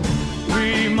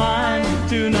 Be mine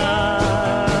tonight.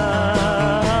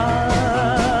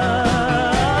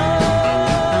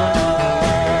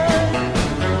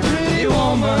 Pretty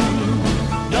woman,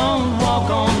 don't walk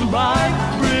on by.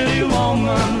 Pretty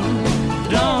woman,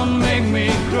 don't make me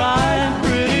cry.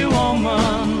 Pretty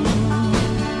woman,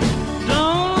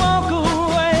 don't walk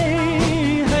away.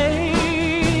 Hey,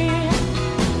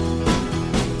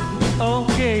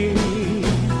 okay.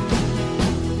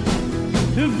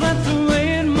 If that's the way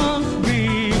it must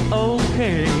be,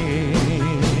 okay.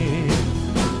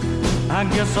 I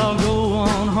guess I'll go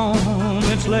on home.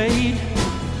 It's late.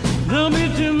 There'll be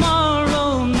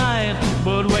tomorrow night.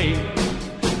 But wait,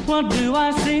 what do I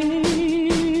see?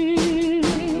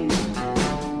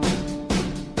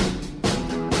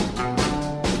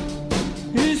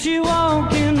 Is she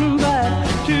walking back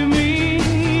to me?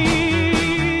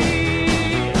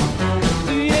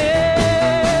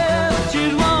 Yeah,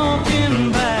 she's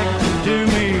walking back to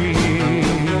me.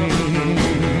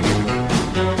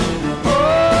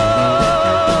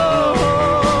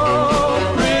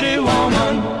 Oh, pretty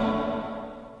woman.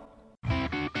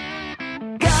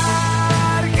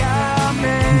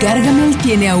 Gargamel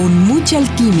tiene aún mucha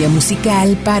alquimia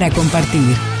musical para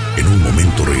compartir. En un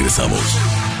momento regresamos.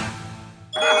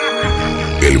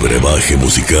 El brebaje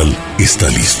musical está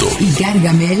listo. Y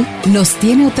Gargamel nos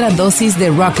tiene otra dosis de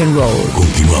rock and roll.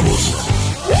 Continuamos.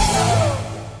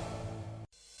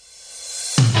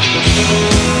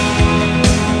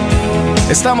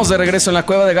 Estamos de regreso en la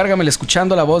Cueva de Gargamel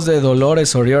escuchando la voz de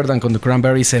Dolores O'Riordan con The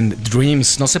Cranberries and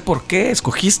Dreams. No sé por qué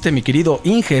escogiste, mi querido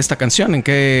Inge, esta canción. ¿En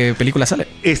qué película sale?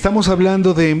 Estamos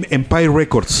hablando de Empire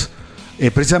Records.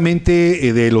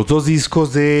 Precisamente de los dos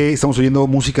discos estamos oyendo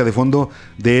música de fondo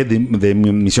de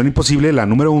Misión Imposible, la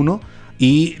número 1,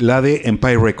 y la de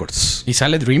Empire Records. ¿Y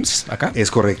sale Dreams acá? Es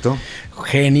correcto.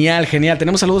 Genial, genial.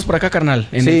 Tenemos saludos por acá, carnal,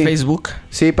 en Sí. el Facebook.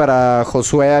 Sí, para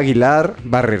Josué Aguilar,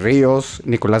 Barry Ríos,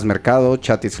 Nicolás Mercado,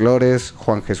 Chatis Flores,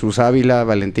 Juan Jesús Ávila,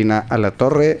 Valentina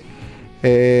Alatorre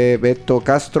Beto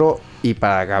Castro y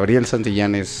para Gabriel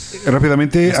Santillanes.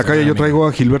 Rápidamente, acá yo traigo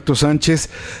a Gilberto Sánchez,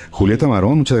 Julieta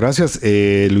Marón, muchas gracias,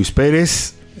 Luis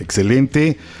Pérez,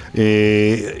 excelente,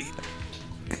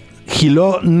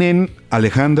 Gilonen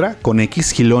Alejandra, con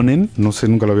X, Gilonen, no sé,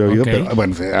 nunca lo había oído, pero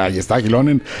bueno, ahí está,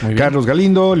 Gilonen. Carlos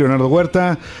Galindo, Leonardo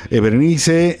Huerta,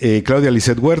 Berenice, Claudia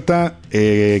Lisset Huerta,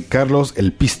 Carlos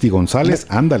El Pisti González,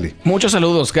 ándale. Muchos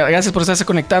saludos, gracias por estarse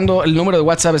conectando. El número de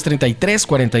WhatsApp es 33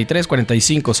 43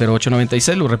 45 08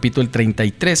 96, lo repito, el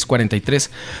 33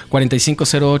 43 45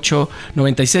 08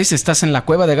 96. Estás en la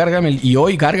Cueva de Gargamel y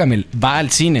hoy Gargamel va al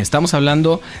cine. Estamos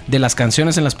hablando de las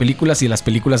canciones en las películas y las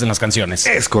películas en las canciones.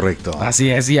 Es correcto. Así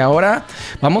es, y ahora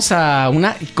vamos a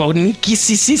una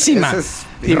iconiquísima. Esa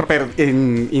es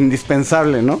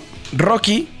indispensable, ¿no?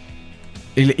 Rocky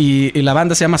y la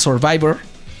banda se llama Survivor,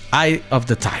 Eye of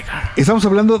the Tiger. Estamos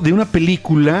hablando de una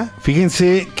película,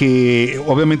 fíjense que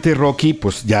obviamente Rocky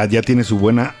pues ya tiene su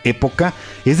buena época,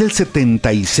 es del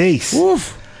 76.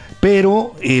 Uf.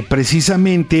 Pero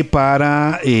precisamente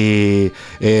para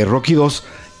Rocky 2,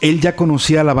 él ya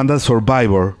conocía a la banda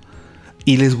Survivor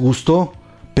y les gustó.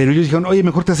 Pero ellos dijeron, oye,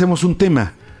 mejor te hacemos un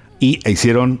tema. Y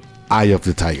hicieron Eye of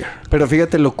the Tiger. Pero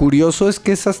fíjate, lo curioso es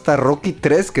que es hasta Rocky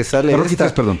 3 que sale Rocky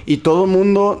 3, perdón. Y todo el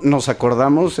mundo nos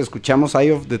acordamos, escuchamos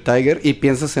Eye of the Tiger y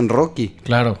piensas en Rocky.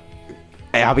 Claro.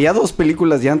 Había 2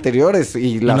 películas ya anteriores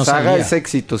y la saga es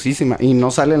exitosísima. Y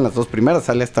no salen las 2 primeras,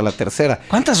 sale hasta la tercera.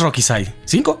 ¿Cuántas Rockys hay?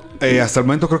 ¿5? Hasta el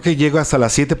momento creo que llega hasta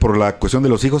las 7 por la cuestión de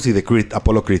los hijos y de Creed,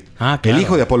 Apollo Creed. Ah, claro. El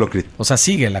hijo de Apollo Creed. O sea,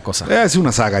 sigue la cosa. Es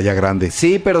una saga ya grande.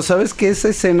 Sí, pero ¿sabes que esa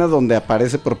escena donde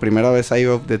aparece por primera vez Eye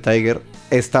of the Tiger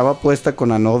estaba puesta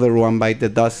con Another One Bite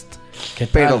the Dust? ¿Qué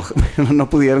tal? Pero no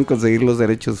pudieron conseguir los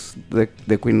derechos de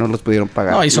Queen, no los pudieron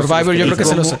pagar. No, y Survivor yo creo que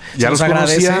se los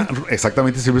agradece. Conocía,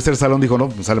 exactamente, Sylvester Stallone dijo,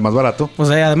 no, sale más barato. Pues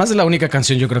además es la única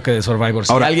canción yo creo que de Survivor.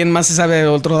 Si alguien más se sabe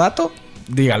otro dato,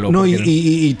 dígalo. No,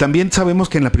 y también sabemos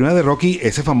que en la primera de Rocky,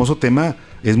 ese famoso tema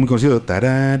es muy conocido.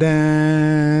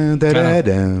 Tararán,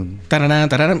 tararán. Tararán,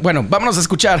 tararán. Bueno, vámonos a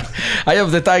escuchar Eye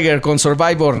of the Tiger con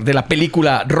Survivor de la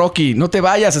película Rocky. No te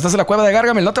vayas, estás en la Cueva de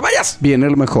Gargamel, no te vayas. Viene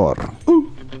el mejor.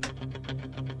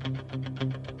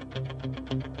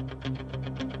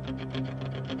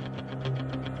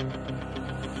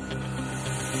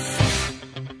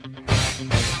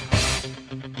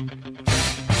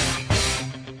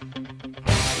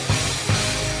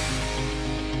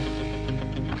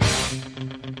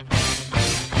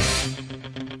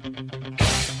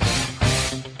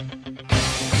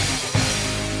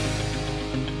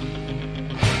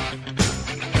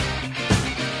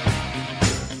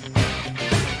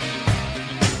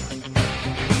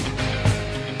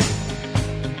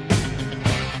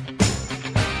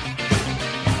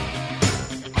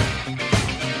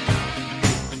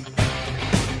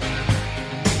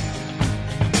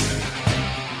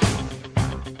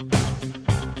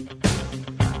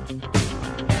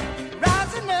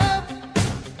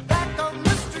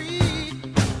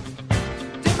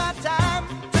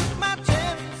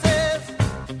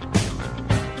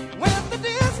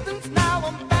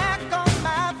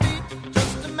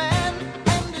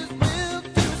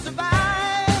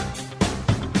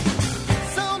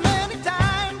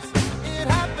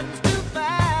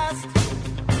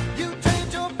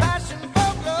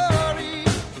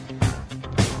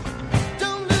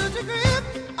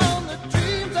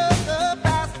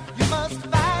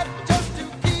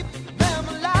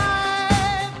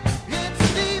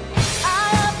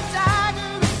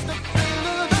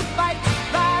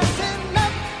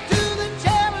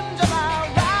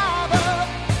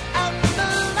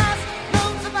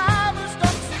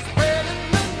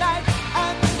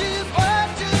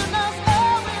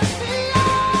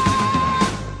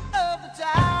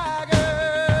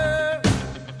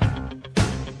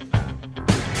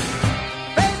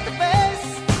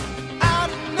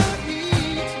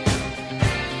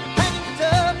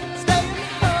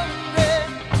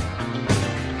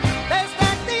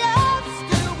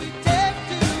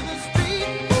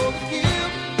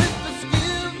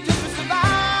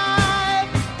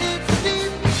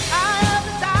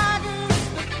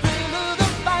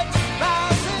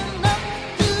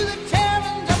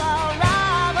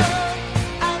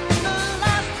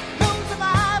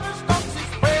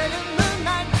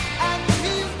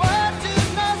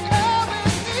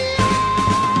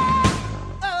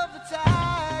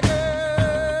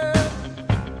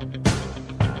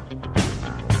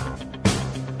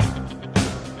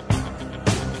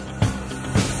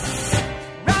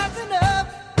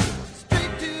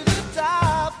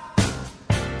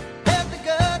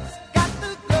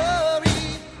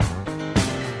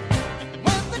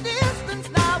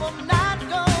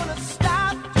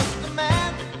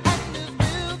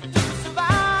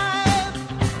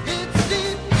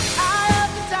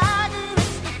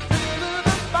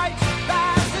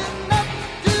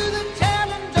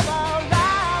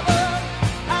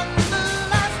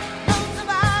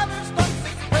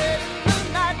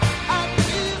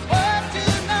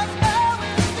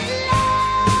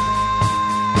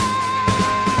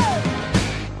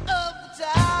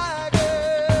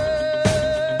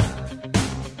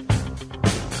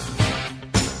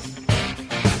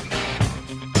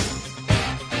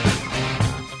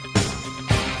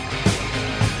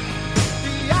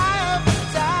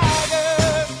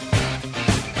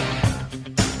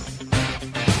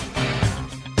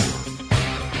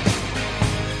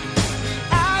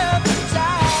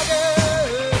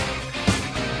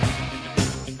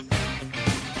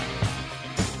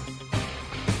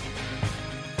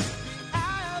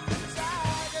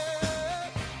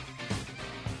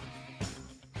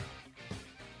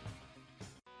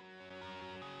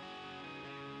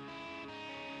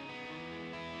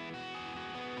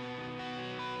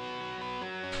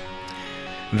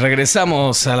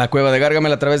 Regresamos a la Cueva de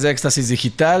Gargamel a través de Éxtasis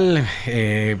Digital.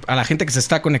 A la gente que se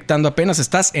está conectando apenas,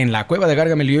 estás en la Cueva de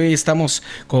Gargamel y hoy estamos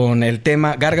con el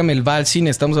tema Gargamel va al cine.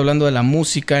 Estamos hablando de la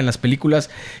música en las películas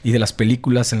y de las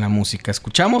películas en la música.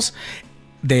 Escuchamos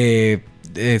de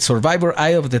Survivor,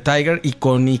 Eye of the Tiger,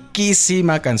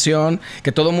 iconiquísima canción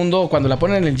que todo mundo cuando la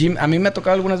ponen en el gym, a mí me ha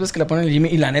tocado algunas veces que la ponen en el gym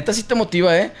y la neta sí te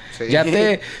motiva, Sí. ya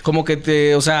te, como que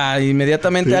te, o sea,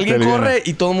 inmediatamente Sí, alguien te corre aliviana.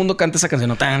 y todo el mundo canta esa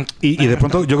canción, ¿no? Y de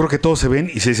pronto yo creo que todos se ven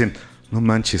y se dicen, no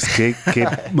manches, qué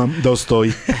dos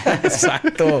estoy.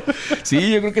 Exacto. Sí,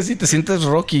 yo creo que sí, te sientes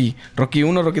Rocky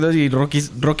 1, Rocky 2 y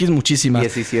Rockies muchísimas.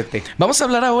 17. Vamos a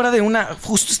hablar ahora de una,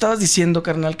 justo estabas diciendo,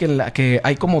 carnal, que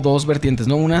hay como dos vertientes,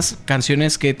 ¿no? Unas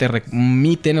canciones que te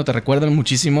remiten o te recuerdan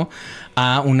muchísimo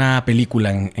a una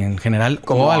película en general,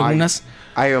 Como o algunas...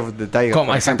 Eye of the Tiger.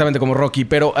 Como, exactamente, como Rocky,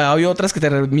 pero hay otras que te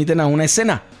remiten a una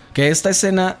escena. Que esta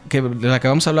escena de la que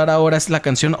vamos a hablar ahora es la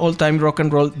canción All Time Rock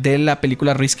and Roll de la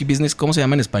película Risky Business. ¿Cómo se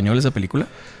llama en español esa película?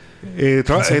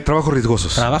 Trabajos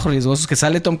riesgosos. Trabajos riesgosos, que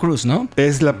sale Tom Cruise, ¿no?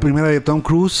 Es la primera de Tom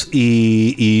Cruise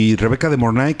y Rebecca de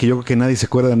Mornay, que yo creo que nadie se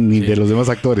acuerda ni de los demás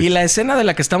actores. Y la escena de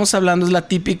la que estamos hablando es la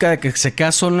típica de que se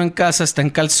queda solo en casa, está en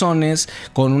calzones,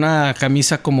 con una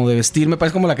camisa como de vestir, me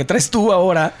parece como la que traes tú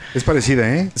ahora. Es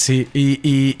parecida, ¿eh? Sí,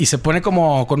 y se pone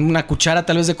como con una cuchara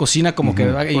tal vez de cocina, como que...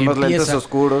 Y unos lentes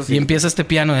oscuros. Y empieza este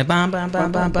piano de bam, bam,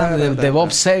 bam, bam, bam, de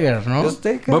Bob Seger, ¿no?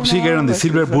 Bob Seger and the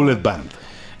Silver Bullet Band.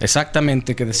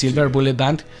 Exactamente, que de Silver Bullet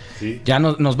Band. Sí. Ya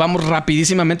nos vamos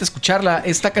rapidísimamente a escucharla.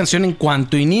 Esta canción, en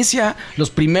cuanto inicia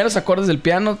los primeros acordes del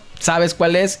piano, sabes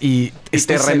cuál es y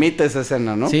te remite esa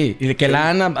escena, ¿no? Sí, y que la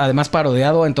han además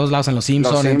parodiado en todos lados, en Los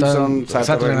Simpsons, en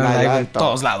Saturday Night Live, en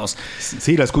todos lados.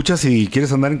 Sí, la escuchas y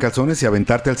quieres andar en calzones y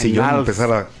aventarte al sillón y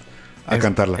empezar a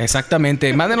cantarla.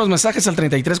 Exactamente. Mándenos mensajes al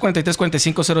 33 43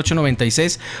 45 08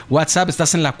 96. WhatsApp,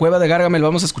 estás en la Cueva de Gargamel.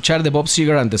 Vamos a escuchar de Bob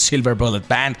Seger and the Silver Bullet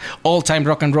Band, All Time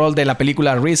Rock and Roll de la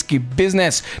película Risky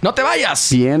Business. ¡No te vayas!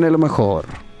 Viene lo mejor.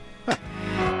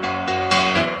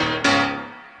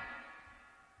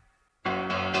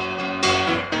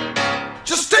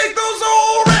 Just take those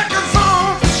old records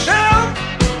off the shelf.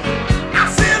 I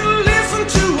sit and listen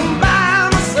to them by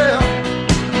myself.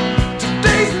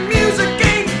 Today's music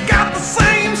ain't got the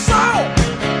same soul.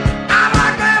 I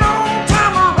like that old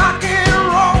time rock and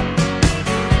roll.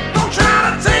 Don't try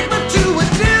to take me to a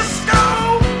disco.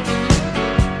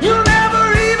 You'll never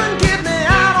even get me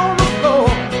out on the floor.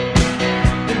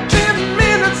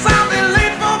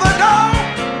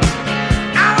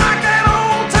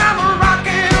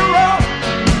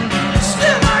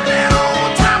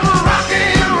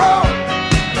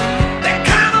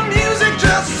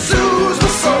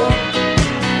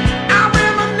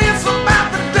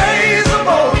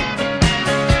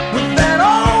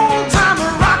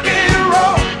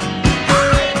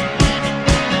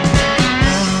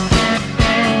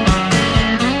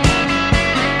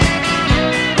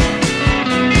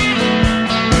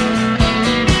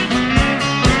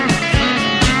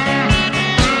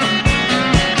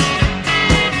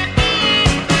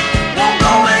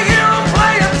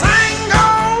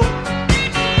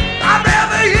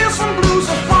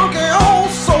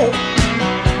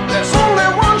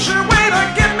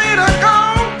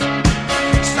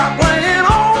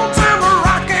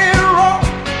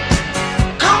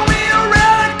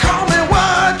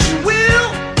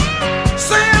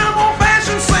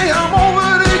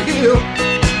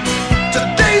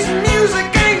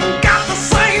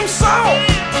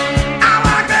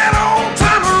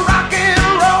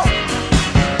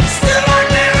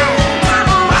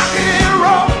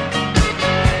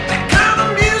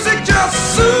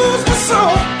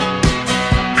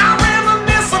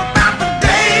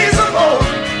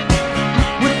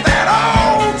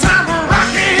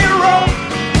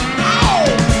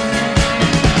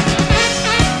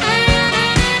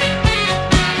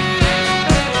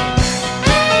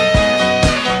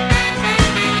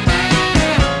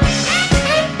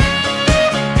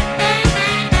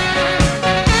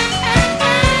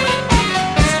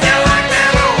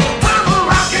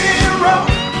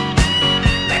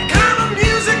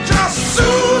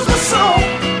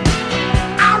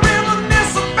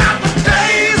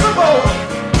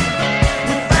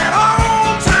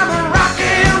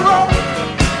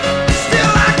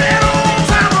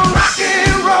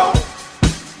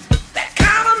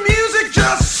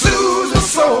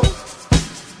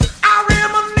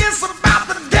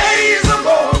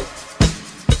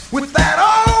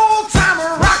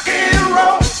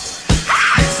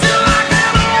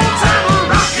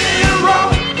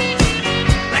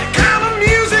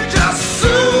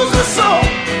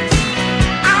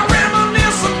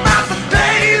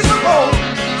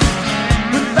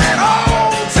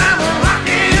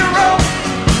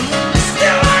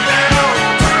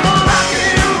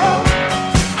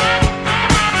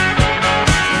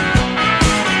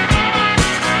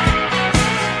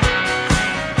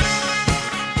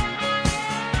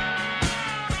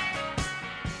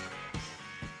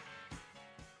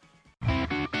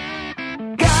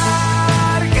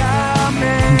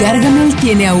 Gargamel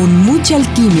tiene aún mucha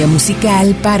alquimia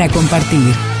musical para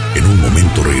compartir. En un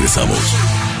momento regresamos.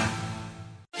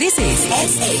 This is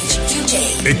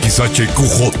SHQJ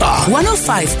XHQJ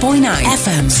 105.9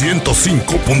 FM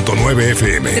 105.9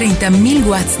 FM 30,000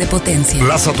 watts de potencia.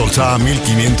 Plaza Tolsá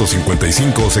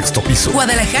 1555, sexto piso.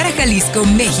 Guadalajara, Jalisco,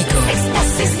 México.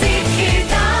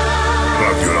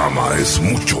 Radiorama es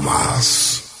mucho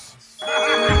más.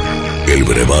 El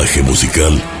brebaje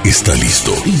musical está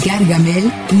listo. Y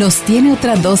Gargamel nos tiene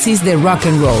otra dosis de rock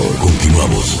and roll.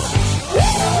 Continuamos.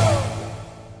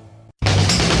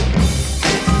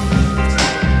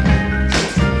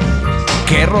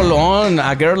 ¡Qué rolón!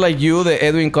 A Girl Like You de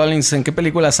Edwin Collins. ¿En qué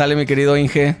película sale, mi querido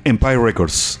Inge? Empire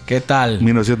Records. ¿Qué tal?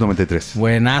 1993.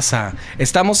 Buenaza.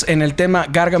 Estamos en el tema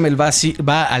Gargamel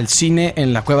va al cine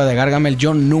en la Cueva de Gargamel.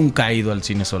 Yo nunca he ido al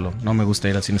cine solo. No me gusta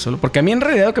ir al cine solo. Porque a mí en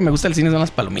realidad lo que me gusta del cine son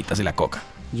las palomitas y la coca.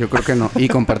 Yo creo que no. Y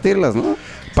compartirlas, ¿no?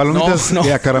 Palomitas No.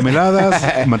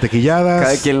 acarameladas, mantequilladas.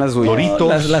 Cada quien las suya.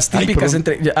 Doritos. Las típicas.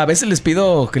 A veces les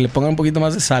pido que le pongan un poquito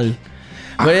más de sal.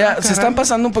 Pero ya se están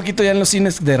pasando un poquito ya en los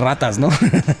cines de ratas, ¿no?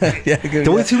 Te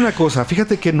voy a decir una cosa.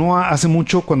 Fíjate que no hace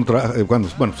mucho, cuando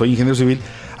soy ingeniero civil,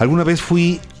 alguna vez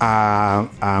fui a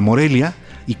Morelia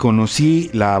y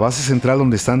conocí la base central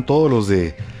donde están todos los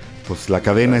de la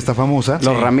cadena esta famosa.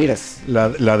 Los Ramírez. La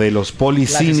de los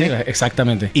Policine. Sí,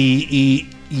 exactamente. Y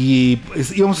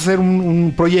íbamos a hacer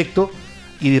un proyecto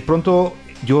y de pronto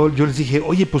yo les dije,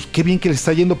 oye, pues qué bien que les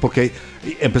está yendo, porque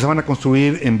empezaban a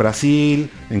construir en Brasil,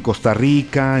 en Costa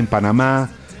Rica, en Panamá.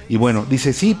 Y bueno,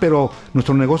 dice, sí, pero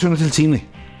nuestro negocio no es el cine.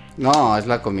 No, es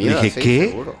la comida. Dije, sí, ¿qué?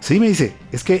 seguro. Sí, me dice,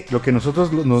 es que lo que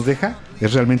nosotros nos deja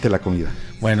es realmente la comida.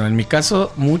 Bueno, en mi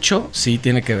caso, mucho sí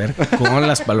tiene que ver con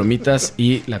las palomitas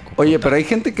y la coca. Oye, pero hay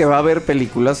gente que va a ver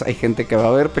películas,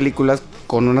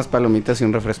 con unas palomitas y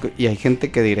un refresco, y hay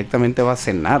gente que directamente va a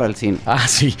cenar al cine. Ah,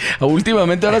 sí.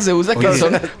 Últimamente ahora se usa que Oye,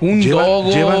 son un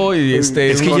dogo y es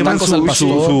que unos llevan tacos al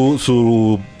pastor.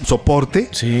 su soporte.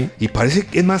 Sí. Y parece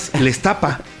que, es más, les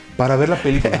tapa para ver la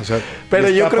película. O sea, Pero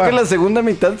les yo tapa. creo que la segunda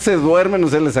mitad se duermen, o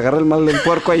sea, les agarra el mal del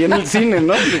puerco ahí en el cine,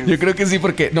 ¿no? Yo creo que sí,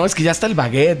 porque no, es que ya está el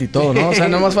baguette y todo, ¿no? O sea,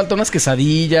 nomás falta unas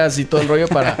quesadillas y todo el rollo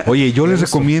para. Oye, yo les Eso.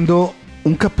 recomiendo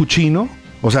un capuchino.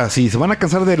 O sea, si se van a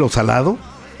cansar de lo salado,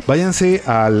 váyanse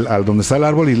al donde está el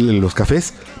árbol y los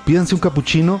cafés, pídanse un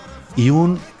capuchino y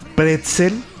un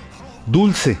pretzel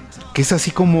dulce, que es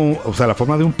así como, o sea, la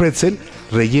forma de un pretzel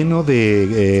relleno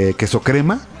de queso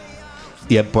crema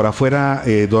y por afuera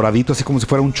doradito, así como si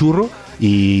fuera un churro,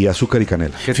 y azúcar y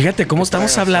canela. Fíjate cómo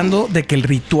estamos hablando de que el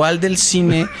ritual del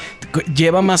cine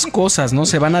lleva más cosas, ¿no?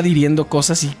 Se van adhiriendo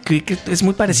cosas y que es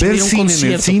muy parecido Ver a un cine concierto,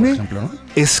 en el cine por ejemplo, ¿no?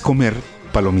 es comer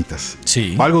palomitas.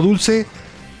 Sí. Algo dulce,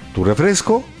 tu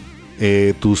refresco,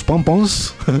 tus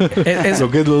pompons, Es-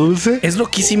 lo que es lo dulce. Es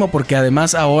loquísimo porque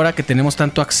además ahora que tenemos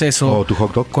tanto acceso O tu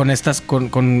hot dog. con estas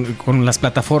con las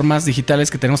plataformas digitales,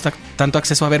 que tenemos tanto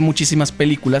acceso a ver muchísimas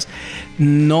películas,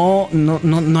 no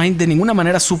hay de ninguna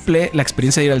manera suple la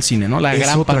experiencia de ir al cine, ¿no? La Es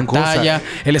gran otra pantalla,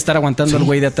 cosa. el estar aguantando al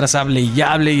güey de atrás, hable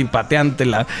y pateante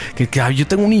yo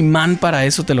tengo un imán para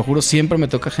eso, te lo juro, siempre me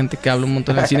toca gente que habla un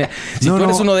montón en el cine. Si No, tú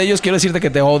eres no. uno de ellos, quiero decirte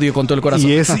que te odio con todo el corazón.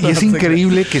 Y es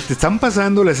increíble que te están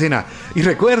pasando la escena. Y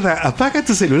recuerda, apaga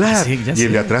tu celular. Ah, sí, ya y el sé.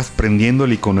 de atrás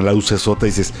prendiéndole y con la lucesota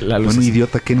dices, La luz bueno, es-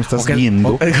 idiota, ¿qué no estás O que-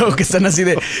 viendo? o que están así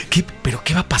de, ¿pero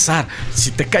qué va a pasar?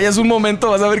 Si te callas un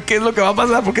momento vas a ver qué es lo que va a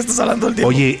pasar. ¿Por qué estás hablando el tiempo?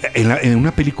 Oye, en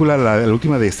una película, la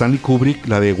última de Stanley Kubrick,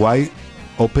 la de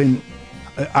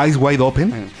Eyes Wide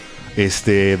Open,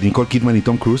 Nicole Kidman y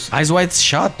Tom Cruise. Eyes Wide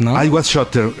Shut, ¿no? I was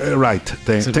shot, right.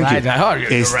 Thank you. Right. Oh,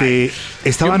 you're right.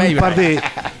 Estaban You un may par be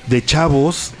de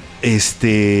chavos,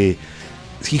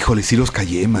 híjole, sí los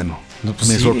callé, mano. No, pues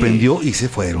Me sí. sorprendió y se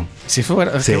fueron. Sí,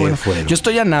 qué Se bueno. fueron. Yo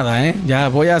estoy a nada, ¿eh? Ya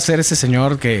voy a ser ese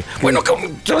señor que... Bueno, que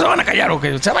se van a callar o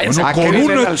que se vayan. ¿A qué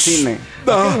vienen al cine?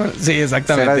 Sí, Será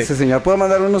exactamente. ese señor. ¿Puedo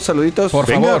mandar unos saluditos? Por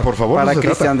Venga, favor. por favor. Para no se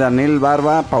Cristian trata. Daniel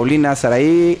Barba, Paulina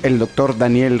Saraí, el doctor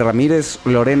Daniel Ramírez,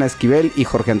 Lorena Esquivel y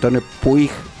Jorge Antonio Puig.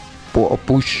 O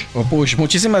Push. O Push.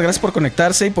 Muchísimas gracias por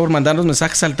conectarse y por mandarnos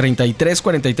mensajes al 33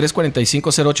 43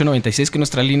 45 08 96, que es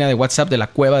nuestra línea de WhatsApp de la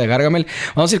Cueva de Gargamel.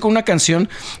 Vamos a ir con una canción.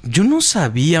 Yo no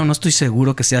sabía o no estoy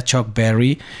seguro que sea Chuck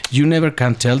Berry. You Never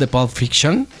Can Tell, de Pulp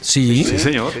Fiction. Sí. Sí,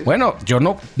 señor. Bueno, yo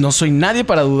no soy nadie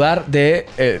para dudar de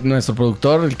nuestro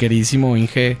productor, el queridísimo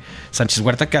Inge Sánchez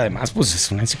Huerta, que además pues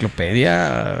es una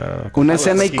enciclopedia. Una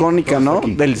escena Sí, icónica, todos ¿no?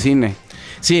 aquí. Del cine.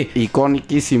 Sí.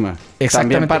 Iconiquísima.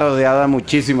 Exactamente. También parodiada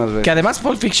muchísimas veces. Que además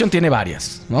Pulp Fiction tiene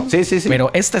varias, ¿no? Sí, sí, sí.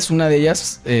 Pero esta es una de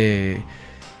ellas que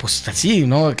Pues sí,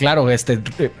 ¿no? Claro,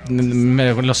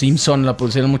 los Simpson la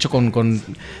pusieron mucho con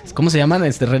 ¿cómo se llaman?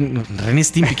 Ren y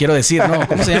Stimpy, quiero decir, ¿no?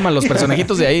 ¿Cómo se llaman los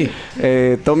personajitos de ahí?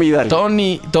 Tommy y Daly.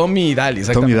 Tommy y Daly,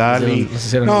 exactamente. Tommy y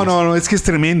Daly. No, es que es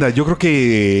tremenda. Yo creo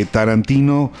que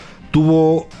Tarantino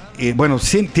tuvo,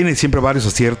 tiene siempre varios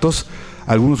aciertos,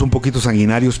 algunos un poquito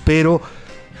sanguinarios, pero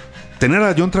tener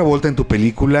a John Travolta en tu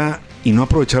película y no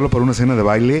aprovecharlo para una escena de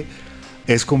baile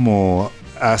es como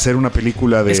hacer una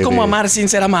película de... Es como amar sin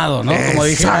ser amado, ¿no?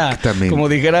 Como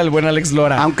dijera el buen Alex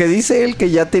Lora. Aunque dice él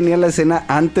que ya tenía la escena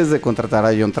antes de contratar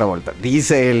a John Travolta.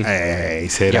 Dice él.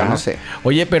 ¿Será? Ya no sé.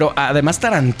 Oye, pero además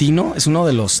Tarantino es uno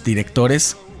de los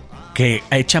directores que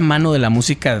echa mano de la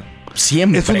música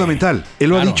siempre. Es fundamental.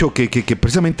 Él lo ha dicho, que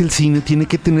precisamente el cine tiene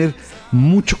que tener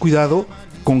mucho cuidado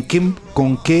con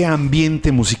qué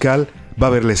ambiente musical va a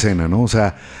haber la escena, ¿no? O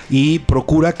sea, y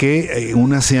procura que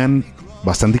unas sean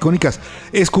bastante icónicas.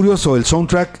 Es curioso, el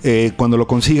soundtrack, cuando lo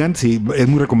consigan, sí, es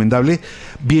muy recomendable.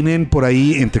 Vienen por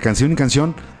ahí, entre canción y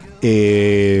canción,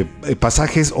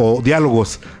 pasajes o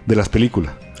diálogos de las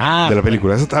películas. De la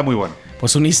película. Eso está muy bueno.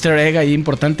 Pues un easter egg ahí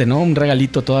importante, ¿no? Un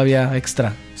regalito todavía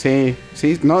extra. Sí.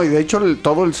 No, y de hecho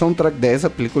todo el soundtrack de esa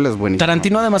película es buenísimo.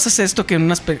 Tarantino además hace esto que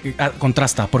en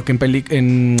contrasta, porque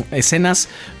en escenas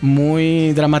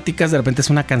muy dramáticas de repente es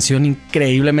una canción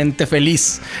increíblemente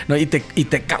feliz, ¿no? Y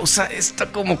te causa esta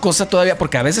como cosa todavía,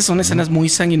 porque a veces son escenas muy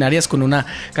sanguinarias con una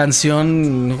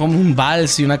canción como un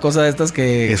vals y una cosa de estas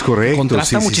que es correcto,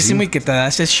 contrasta muchísimo y que te da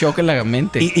ese shock en la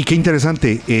mente. Y qué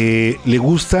interesante, le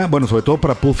gusta, sobre todo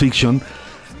para Pulp Fiction,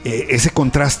 ese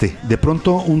contraste. De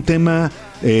pronto un tema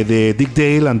de Dick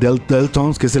Dale and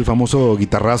Deltones, que es el famoso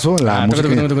guitarrazo, la música,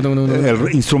 el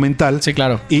instrumental. Sí,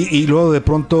 claro. Y luego de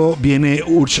pronto viene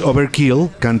Urge Overkill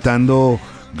cantando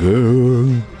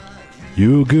Girl,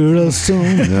 you girl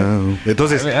song now.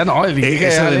 Entonces,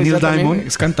 esa de Neil Diamond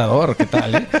es cantador, ¿qué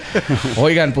tal?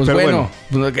 Oigan, pues bueno,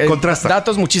 contrasta.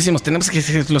 Datos muchísimos. Tenemos que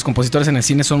decir que los compositores en el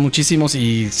cine son muchísimos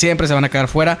y siempre se van a quedar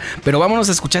fuera. Pero vámonos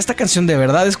a escuchar esta canción, de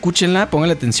verdad, escúchenla,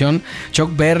 pónganle atención.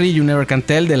 Chuck Berry, You Never Can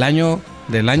Tell, del año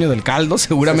del caldo,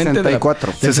 seguramente.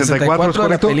 64. 64 es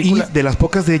correcto. Y de las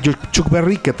pocas de Chuck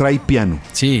Berry que trae piano.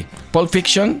 Sí, Pulp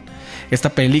Fiction, esta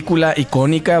película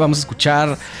icónica. Vamos a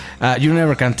escuchar You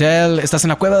Never Can Tell. Estás en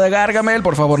la Cueva de Gargamel,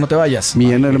 por favor, no te vayas.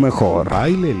 Bien el mejor.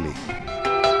 Báilele.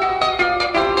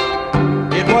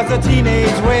 It was a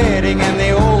teenage wedding and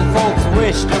the old folks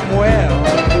wished him well.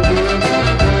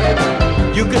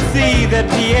 You could see that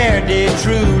Pierre did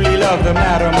truly love the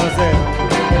mademoiselle.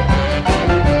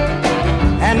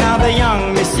 And now the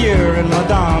young monsieur and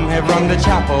madame have rung the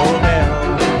chapel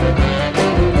bell.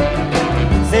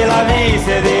 C'est la vie,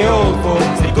 say the old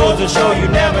folks. It goes to show you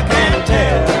never can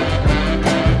tell.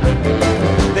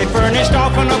 They furnished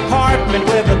off an apartment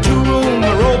with a two-room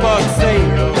robot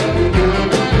sale.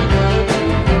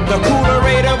 The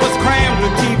coolerator was crammed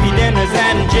with TV dinners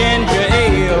and ginger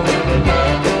ale.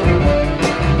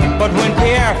 But when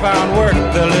Pierre found work,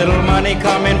 the little money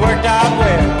coming worked out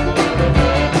well.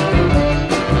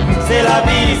 C'est la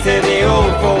vie, say the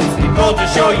old folks. It goes to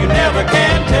show you never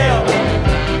can tell.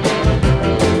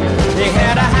 They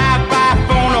had a hi-fi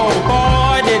phone, oh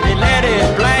boy, did they let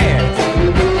it blast.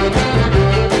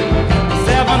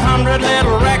 700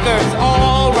 little records,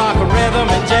 all rock, rhythm,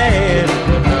 and jazz.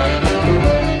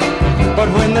 But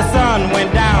when the sun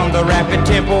went down, the rapid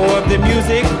tempo of the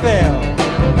music fell.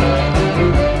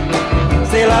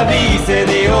 C'est la vie, say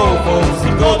the old folks.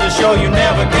 It goes to show you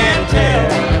never can tell.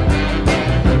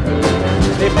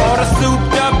 They bought a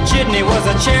souped-up jitney, was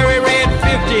a cherry red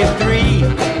 53,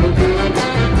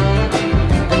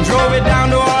 and drove it down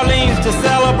to Orleans to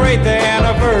celebrate the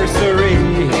anniversary.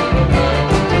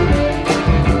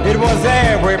 It was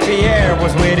there where Pierre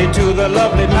was wedded to the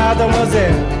lovely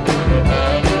mademoiselle.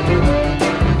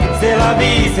 C'est la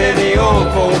vie, say the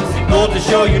old folks. It goes to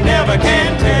show you never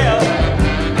can tell.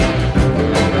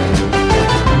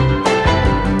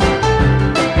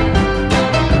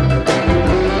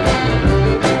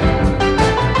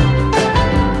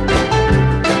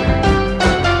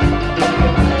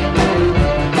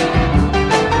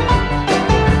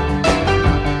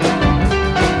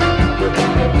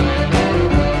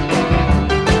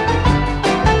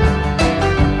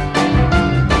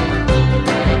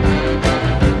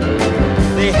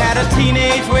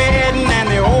 Teenage wedding and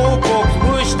the old folks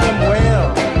wished them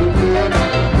well.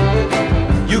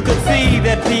 You could see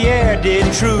that Pierre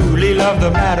did truly love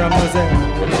the mademoiselle.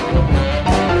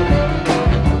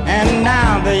 And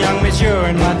now the young monsieur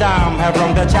and madame have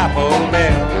rung the chapel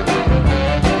bell.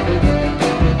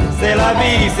 C'est la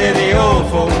vie, say the old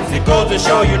folks. It goes to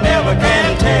show you never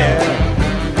can tell.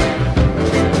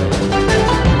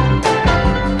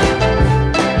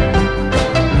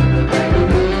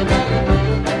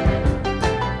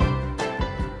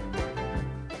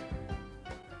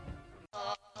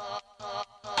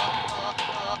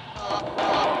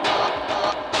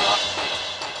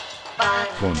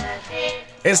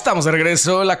 Estamos de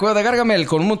regreso en la Cueva de Gargamel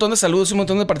con un montón de saludos y un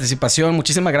montón de participación.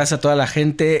 Muchísimas gracias a toda la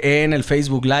gente en el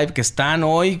Facebook Live que están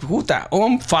hoy, puta,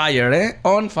 on fire,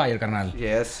 On fire, carnal.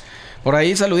 Yes. Por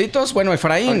ahí, saluditos. Bueno,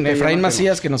 Efraín no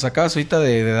Macías, que nos acabas ahorita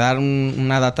de dar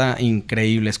una data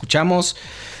increíble. Escuchamos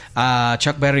a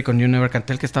Chuck Berry con You Never Can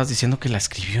Tell, que estabas diciendo que la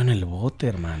escribió en el bote,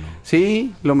 hermano.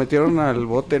 Sí, lo metieron al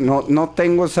bote. No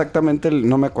tengo exactamente,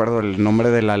 no me acuerdo el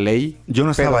nombre de la ley. Yo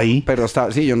no estaba ahí. Pero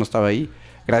sí, yo no estaba ahí.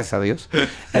 Gracias a Dios.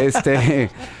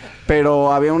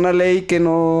 Pero había una ley que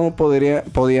no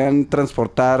podían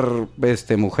transportar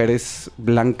mujeres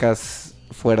blancas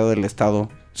fuera del estado,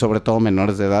 sobre todo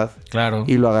menores de edad. Claro.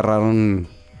 Y lo agarraron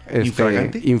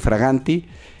infraganti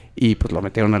y pues lo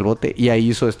metieron al bote y ahí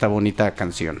hizo esta bonita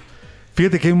canción.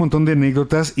 Fíjate que hay un montón de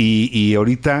anécdotas y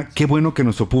ahorita qué bueno que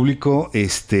nuestro público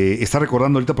está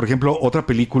recordando ahorita, por ejemplo, otra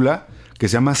película que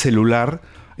se llama Celular,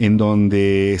 en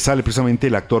donde sale precisamente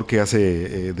el actor que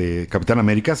hace de Capitán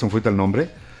América, se me fue el nombre.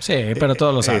 Sí, pero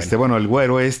todos lo saben. Bueno, el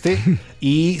güero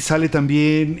y sale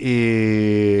también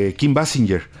Kim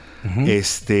Basinger. Uh-huh.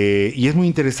 Y es muy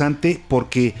interesante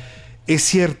porque es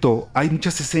cierto, hay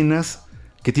muchas escenas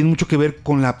que tienen mucho que ver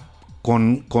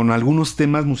con algunos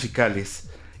temas musicales.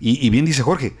 Y bien dice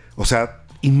Jorge, o sea,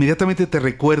 inmediatamente te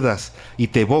recuerdas y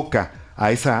te evoca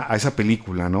a esa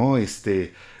película, ¿no?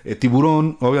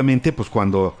 Tiburón, obviamente, pues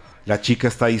cuando la chica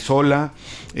está ahí sola.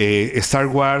 Star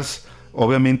Wars,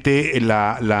 obviamente,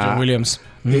 John Williams.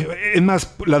 Es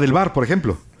más, la del bar, por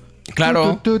ejemplo.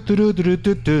 Claro.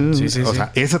 Sí, o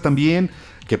sea, esa también,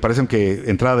 que parecen que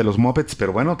entrada de los Muppets,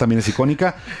 pero bueno, también es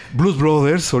icónica. Blues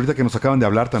Brothers, ahorita que nos acaban de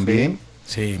hablar también.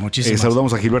 Sí, muchísimas.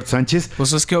 Saludamos a Gilberto Sánchez.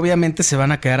 Pues es que obviamente se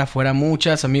van a quedar afuera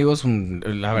muchas, amigos.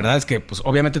 La verdad es que pues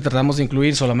obviamente tratamos de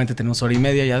incluir, solamente tenemos hora y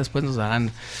media, ya después nos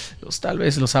darán tal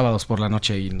vez los sábados por la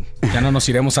noche y ya no nos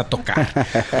iremos a tocar.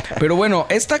 Pero bueno,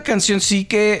 esta canción sí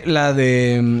que la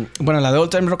de Old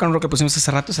Time Rock and Roll que pusimos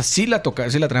hace rato, esa sí la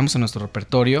traemos en nuestro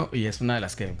repertorio y es una de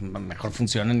las que mejor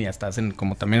funcionan y hasta hacen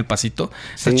como también el pasito.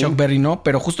 Esta Chuck Berry no,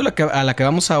 pero justo a la que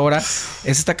vamos ahora es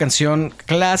esta canción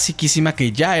clasiquísima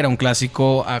que ya era un clásico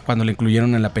cuando la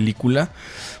incluyeron en la película,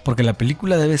 porque la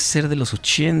película debe ser de los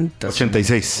 80.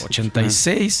 86.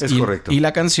 86. Es correcto. Y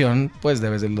la canción, pues,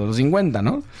 debe ser de los 50,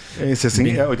 ¿no?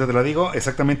 Ahorita te la digo.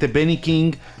 Exactamente, Benny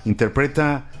King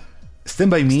interpreta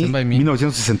Stand By Me,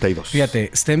 1962. Fíjate,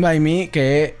 Stand By Me,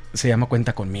 que se llama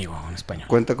Cuenta Conmigo en español.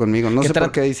 Cuenta Conmigo. No sé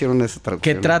por qué hicieron esa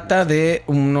traducción. Que trata de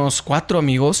unos 4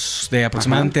 amigos de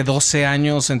aproximadamente 12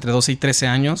 años, entre 12 y 13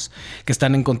 años, que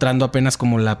están encontrando apenas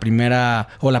como la primera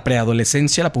o la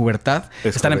preadolescencia, la pubertad.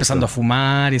 Están empezando a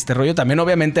fumar y este rollo. También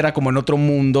obviamente era como en otro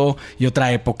mundo y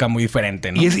otra época muy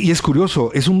diferente, ¿no? Y es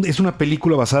curioso. Es una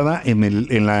película basada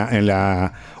en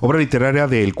la obra literaria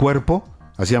de El Cuerpo.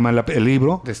 Así se llama el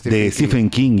libro de Stephen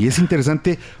King. Y es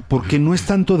interesante porque no es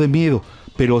tanto de miedo,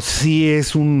 pero sí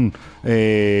es un,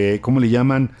 ¿cómo le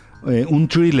llaman? Un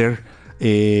thriller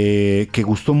que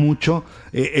gustó mucho.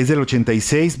 Es del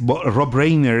 86. Rob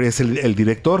Reiner es el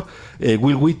director.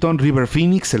 Will Wheaton, River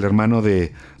Phoenix, el hermano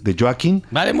de Joaquin.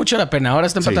 Vale mucho la pena. Ahora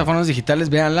está en plataformas digitales,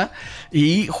 véanla.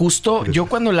 Y justo yo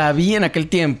cuando la vi en aquel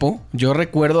tiempo, yo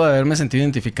recuerdo haberme sentido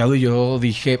identificado y yo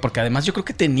dije, porque además yo creo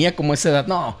que tenía como esa edad.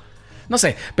 No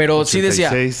sé, pero 86. Sí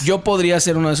decía, yo podría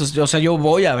ser uno de esos. O sea, yo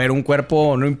voy a ver un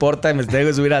cuerpo, no importa, me tengo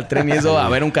que subir al tren y eso, a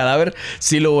ver un cadáver,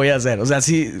 sí lo voy a hacer. O sea,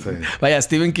 sí. Vaya,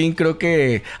 Stephen King creo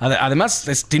que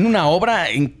además tiene una obra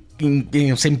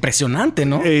impresionante,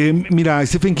 ¿no? Mira,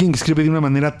 Stephen King escribe de una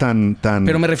manera tan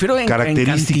pero me refiero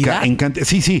característica,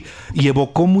 sí, y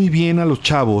evocó muy bien a los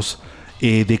chavos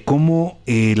de cómo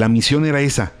la misión era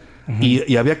esa. Uh-huh.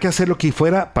 Y había que hacer lo que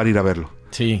fuera para ir a verlo.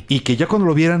 Sí. Y que ya cuando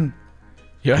lo vieran,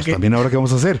 pues también ahora qué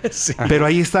vamos a hacer. Sí. Pero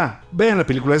ahí está. Vean la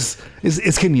película,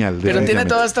 es genial. Pero tiene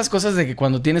todas estas cosas de que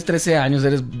cuando tienes 13 años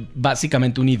eres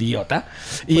básicamente un idiota.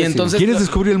 Y pues entonces quieres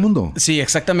descubrir el mundo. Sí,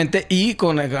 exactamente. Y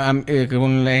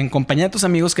en compañía de tus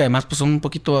amigos que además pues son un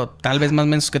poquito tal vez más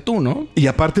mensos que tú, ¿no? Y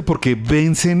aparte porque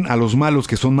vencen a los malos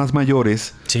que son más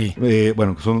mayores. Sí.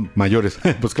 Bueno, que son mayores.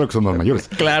 Pues claro que son más mayores.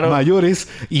 Claro. Mayores.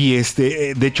 Y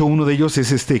de hecho uno de ellos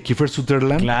es Kiefer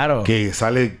Sutherland. Claro. Que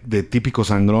sale de típico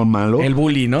sangrón malo. El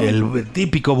bully, ¿no? El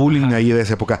típico bullying ahí de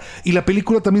esa época. Y la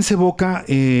película también se evoca,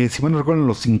 si mal no recuerdo, en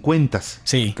los 50s.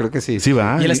 Sí. Creo que sí. Sí,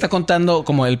 va. Y él está contando,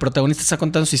 como el protagonista está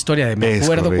contando su historia de me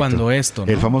acuerdo correcto. Cuando esto,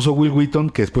 ¿no? El famoso Will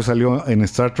Wheaton, que después salió en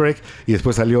Star Trek y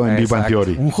después salió en Big Bang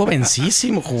Theory. Un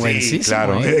jovencísimo. Sí,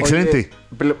 claro. Excelente.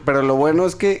 Pero lo bueno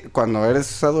es que cuando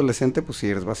eres adolescente, pues sí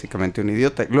eres básicamente un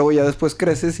idiota. Luego ya después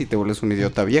creces y te vuelves un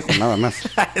idiota viejo, nada más.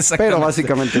 Pero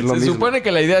básicamente es lo mismo. Se supone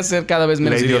que la idea es ser cada vez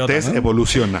menos idiota. La idiotez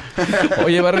evoluciona.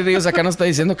 Oye, Barry Ríos acá nos está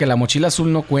diciendo que la mochila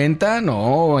azul no cuenta.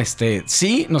 No,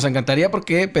 sí, nos encantaría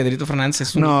porque Pedrito Fernández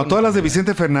es un... No, todas las de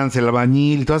Vicente Fernández, el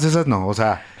albañil, todas esas no, o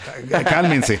sea,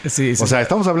 cálmense. Sí. O sea,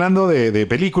 estamos hablando de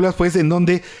películas, pues, en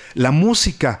donde la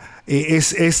música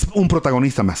es un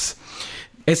protagonista más.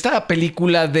 Esta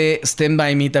película de Stand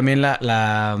By Me también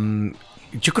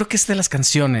yo creo que es de las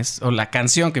canciones, o la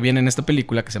canción que viene en esta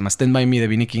película, que se llama Stand By Me de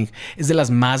B. King, es de las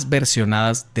más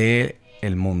versionadas del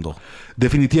mundo.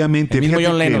 Definitivamente. El mismo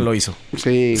John Lennon lo hizo.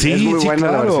 Sí, es muy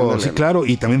buena la versión de Lennon. Claro,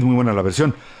 y también es muy buena la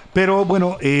versión. Pero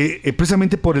bueno,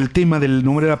 precisamente por el tema del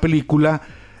nombre de la película,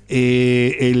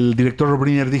 el director Rob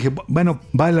Reiner dije, bueno,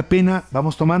 vale la pena,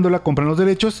 vamos tomándola, compran los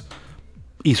derechos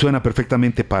y suena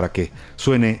perfectamente para que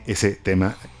suene ese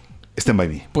tema. Stand By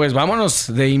Me. Pues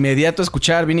vámonos de inmediato a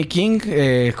escuchar Vinnie King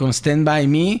con Stand By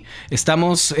Me.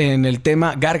 Estamos en el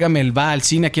tema Gargamel va al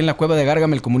cine aquí en la Cueva de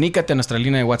Gargamel. Comunícate a nuestra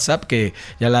línea de WhatsApp, que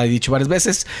ya la he dicho varias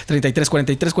veces,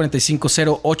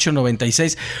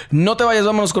 3343-450896. No te vayas,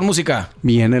 vámonos con música.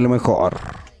 Viene lo mejor.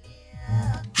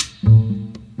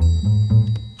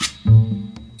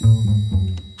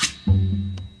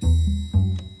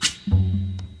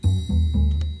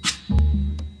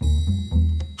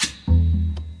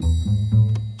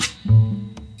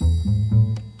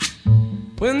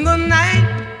 When the night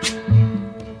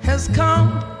has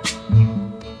come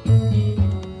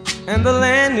and the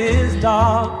land is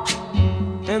dark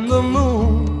and the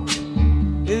moon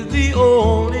is the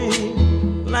only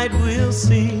light we'll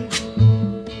see.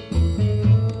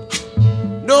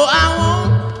 No, I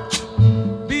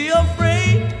won't be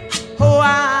afraid. Oh,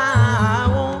 I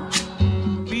won't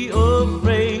be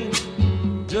afraid.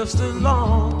 Just as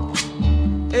long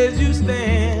as you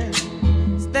stand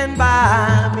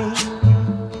by me.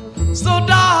 So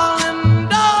darling,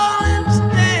 darling,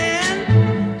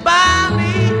 stand by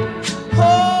me.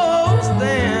 Oh,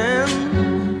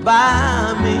 stand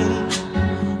by me.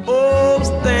 Oh,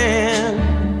 stand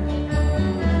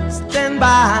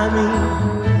by me.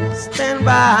 Stand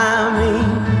by me.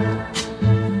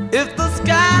 If the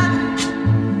sky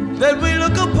that we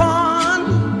look upon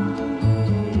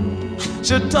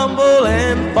should tumble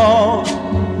and fall,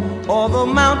 or the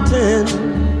mountain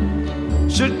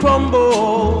should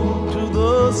crumble to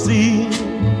the sea,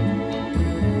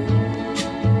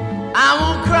 I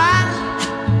won't cry,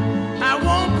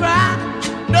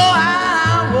 no,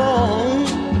 I won't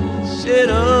shed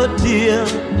a tear,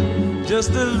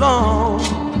 just as long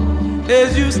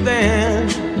as you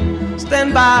stand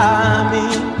by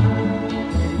me.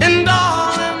 And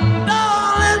darling,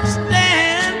 darling,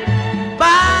 stand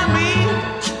by me.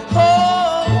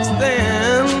 Oh,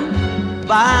 stand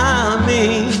by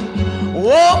me.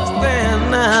 Oh,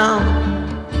 stand now.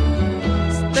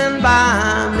 Stand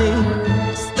by me.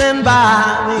 Stand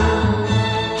by me.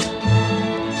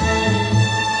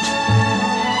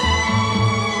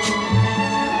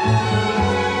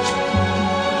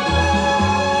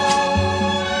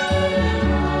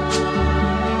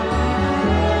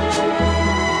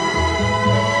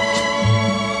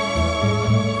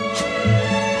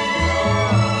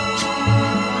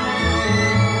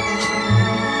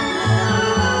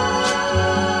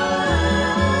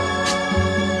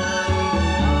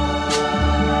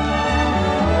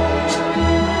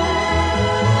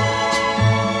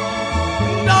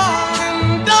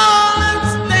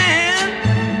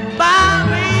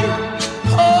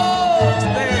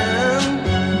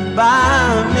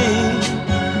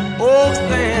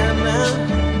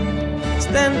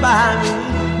 Stand by me,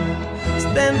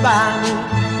 stand by me.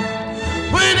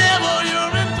 Whenever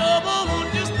you're in trouble,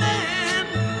 won't you stand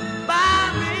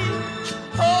by me?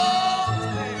 Oh,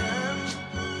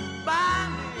 stand by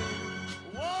me.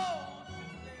 Whoa,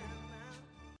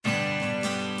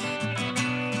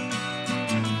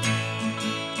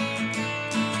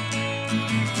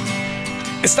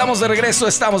 Estamos de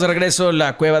regreso,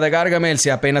 la Cueva de Gargamel. Si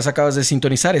apenas acabas de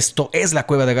sintonizar, esto es la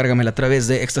Cueva de Gargamel a través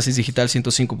de Éxtasis Digital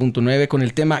 105.9 con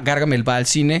el tema Gargamel va al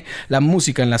cine, la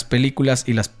música en las películas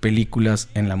y las películas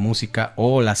en la música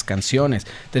o las canciones.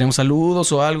 ¿Tenemos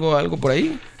saludos o algo por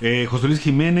ahí? José Luis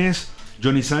Jiménez,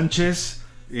 Johnny Sánchez,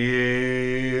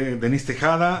 Denise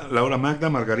Tejada, Laura Magda,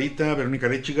 Margarita, Verónica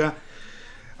Lechiga,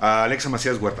 a Alexa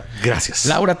Macías Huerta. Gracias.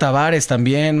 Laura Tavares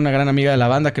también, una gran amiga de la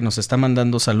banda que nos está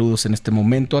mandando saludos en este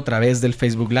momento a través del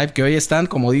Facebook Live, que hoy están,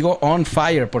 como digo, on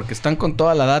fire, porque están con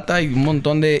toda la data y un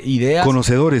montón de ideas.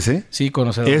 Conocedores, ¿eh? Sí,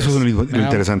 conocedores. Eso es lo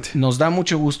interesante. Nos da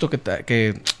mucho gusto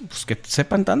que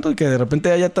sepan tanto y que de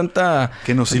repente haya tanta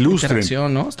que nos ilustren.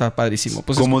 Interacción, ¿no? Está padrísimo.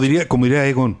 Pues como diría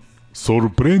Egon,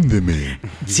 Sorpréndeme.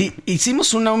 Sí,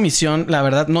 hicimos una omisión, la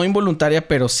verdad, no involuntaria,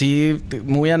 pero sí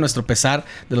muy a nuestro pesar,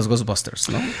 de los Ghostbusters,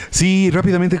 ¿no? Sí,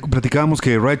 rápidamente platicábamos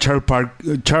que Ray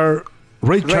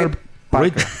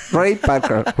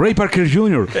Parker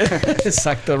Jr.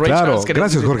 Exacto, Ray Claro, Charles,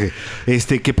 gracias, Jorge.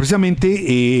 Que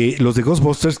precisamente los de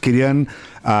Ghostbusters querían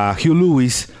a Hugh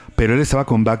Lewis, pero él estaba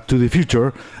con Back to the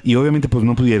Future y obviamente pues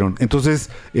no pudieron. Entonces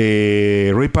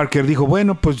Ray Parker dijo,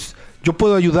 bueno, pues yo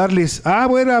puedo ayudarles. Ah,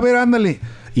 bueno, a ver, ándale.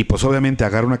 Y pues obviamente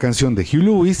agarra una canción de Hugh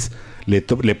Lewis, le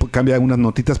cambia unas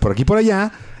notitas por aquí y por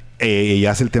allá, y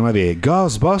hace el tema de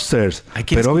Ghostbusters.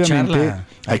 Pero obviamente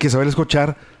hay que saber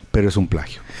escuchar, pero es un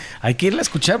plagio. Hay que irla a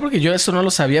escuchar porque yo eso no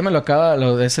lo sabía,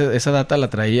 esa data la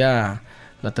traía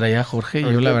Jorge y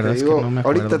yo la verdad es que no me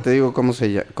acuerdo. Ahorita te digo cómo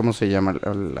se llama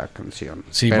la canción.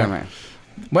 Sí, espérame.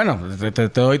 Bueno, te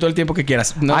doy todo el tiempo que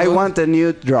quieras. I Want a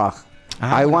New Drug.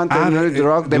 I Want a New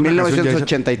Drug de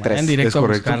 1983. En directo Es a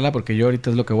correcto. buscarla porque yo ahorita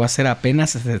es lo que voy a hacer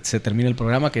apenas se termine el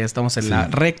programa, que ya estamos en la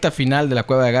recta final de la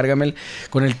Cueva de Gargamel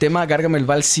con el tema Gargamel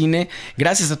va al cine.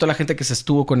 Gracias a toda la gente que se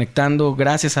estuvo conectando,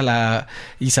 gracias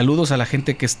y saludos a la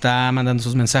gente que está mandando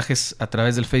sus mensajes a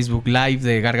través del Facebook Live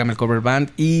de Gargamel Cover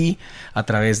Band y a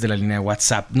través de la línea de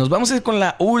WhatsApp. Nos vamos a ir con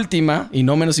la última y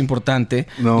no menos importante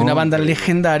de una banda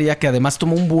legendaria que además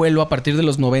tomó un vuelo a partir de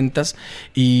los 90s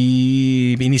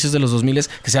y inicios de los 2000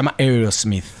 que se llama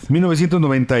Aerosmith.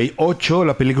 1998,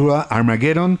 la película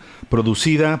Armageddon,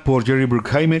 producida por Jerry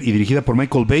Bruckheimer y dirigida por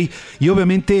Michael Bay y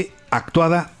obviamente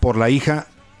actuada por la hija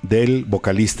del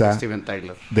vocalista Steven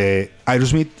Tyler de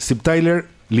Aerosmith, Steve Tyler.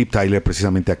 Liv Tyler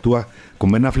precisamente actúa con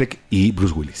Ben Affleck y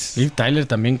Bruce Willis. Liv Tyler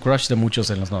también crush de muchos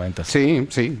en los 90s.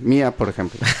 Sí, mía, por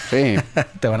ejemplo. Sí.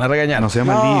 Te van a regañar. No se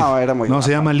llama Liv. No,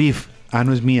 se llama Liv. Ah,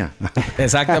 no es mía.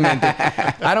 Exactamente.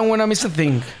 I Don't Wanna Miss a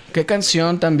Thing. Qué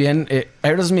canción también.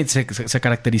 Aerosmith se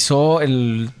caracterizó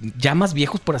ya más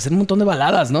viejos por hacer un montón de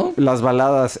baladas, ¿no? Las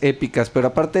baladas épicas. Pero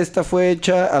aparte esta fue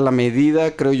hecha a la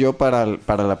medida, creo yo, para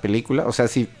la película. O sea,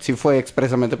 sí fue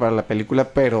expresamente para la película,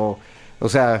 pero... O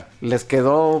sea, les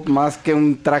quedó más que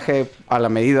un traje a la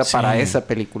medida para esa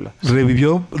película.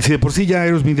 Revivió. Si de por sí ya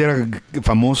Aerosmith eran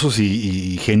famosos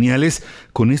y geniales,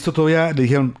 con esto todavía le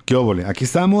dijeron, ¿qué óvole? Aquí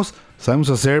estamos, sabemos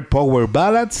hacer power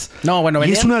ballads. No, bueno,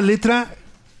 y es una letra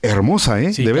hermosa,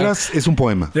 ¿eh? Sí, de claro. veras, es un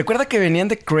poema. Recuerda que venían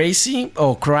de Crazy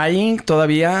o Crying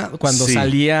todavía cuando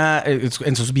salía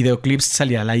en sus videoclips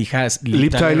salía la hija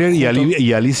Liv Tyler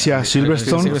y Alicia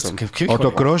Silverstone.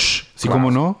 Otro crush, sí,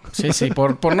 como no. Sí,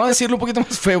 por no decirlo un poquito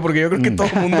más feo, porque yo creo que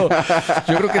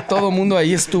todo el mundo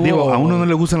ahí estuvo. Digo, a uno no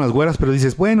le gustan las güeras, pero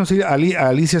dices, bueno, sí, a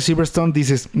Alicia Silverstone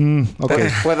dices, ok.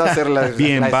 Puedo hacer la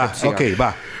bien, va, excepción. ok,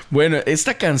 va. Bueno,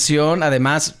 esta canción,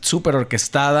 además, súper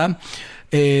orquestada.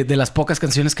 De las pocas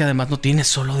canciones que además no tiene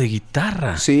solo de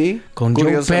guitarra. Sí. Con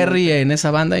Joe Perry en esa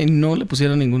banda y no le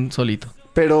pusieron ningún solito.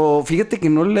 Pero fíjate que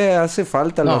no le hace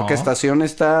falta. La orquestación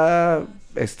está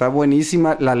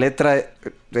buenísima. La letra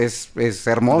es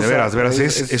hermosa. De veras,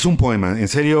 es un poema. En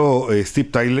serio, Steve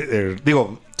Tyler,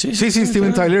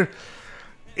 Steven Tyler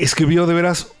escribió de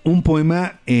veras un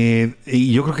poema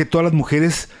y yo creo que todas las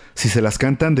mujeres, si se las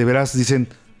cantan, de veras dicen...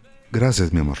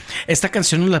 Gracias, mi amor. Esta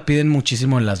canción nos la piden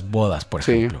muchísimo en las bodas, por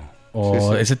ejemplo.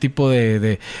 O ese tipo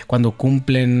de cuando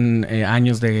cumplen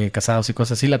años de casados y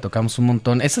cosas así, la tocamos un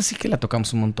montón. Esa sí que la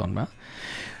tocamos un montón, ¿va?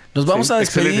 Nos vamos a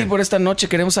despedir excelente. Por esta noche.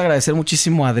 Queremos agradecer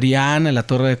muchísimo a Adrián en la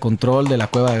torre de control de la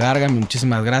Cueva de Gargamel.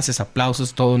 Muchísimas gracias,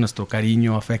 aplausos, todo nuestro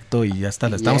cariño, afecto. Y ya está,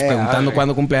 le estamos preguntando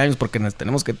cuándo cumple años porque nos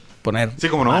tenemos que poner. Sí,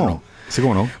 como no. Mano. Sí,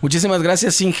 como no. Muchísimas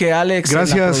gracias, Inge, Alex,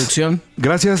 gracias, en la producción.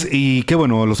 Gracias y qué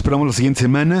bueno, los esperamos la siguiente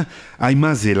semana. Hay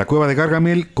más de La Cueva de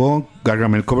Gargamel con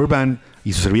Gargamel Cover Band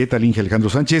y su servilleta, el Inge Alejandro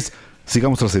Sánchez.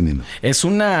 Sigamos trascendiendo.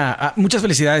 Muchas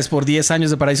felicidades por 10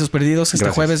 años de Paraísos Perdidos. Este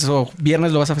jueves o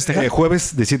viernes lo vas a festejar.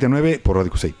 Jueves de 7 a 9 por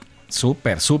Radio Cusey.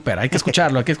 Súper. Hay que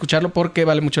escucharlo porque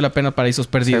vale mucho la pena Paraísos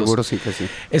Perdidos. Seguro sí que sí.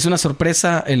 Es una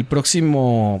sorpresa el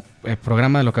próximo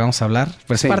programa de lo que vamos a hablar.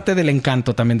 Pues parte del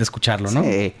encanto también de escucharlo, ¿no?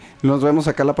 Sí. Nos vemos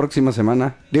acá la próxima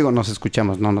semana. Digo, nos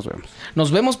escuchamos, no nos vemos.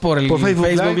 Nos vemos por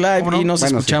Facebook Live y nos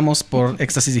escuchamos por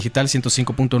Éxtasis Digital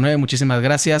 105.9. Muchísimas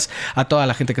gracias a toda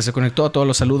la gente que se conectó, a todos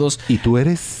los saludos. ¿Y tú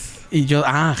eres? Y yo,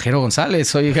 Jero González.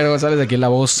 Soy Jero González, de aquí la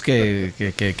voz que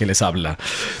les habla.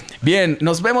 Bien,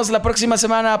 nos vemos la próxima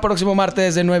semana, próximo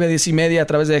martes de 9 a 10 y media a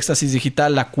través de Éxtasis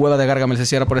Digital. La Cueva de Gargamel se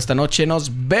cierra por esta noche. Nos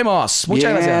vemos.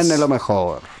 Muchas gracias. Bien, es lo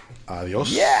mejor.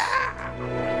 Adiós. Yeah.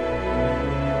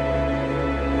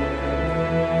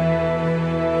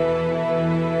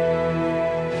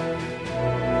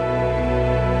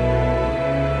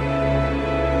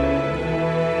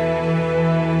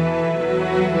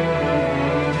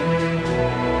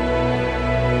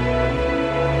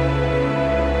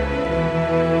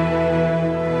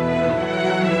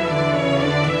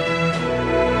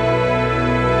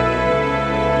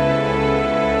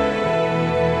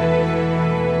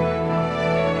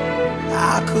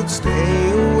 could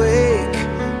stay awake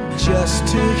just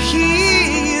to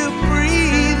hear you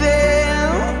breathing.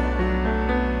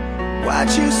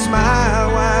 Watch you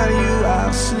smile while you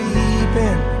are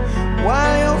sleeping,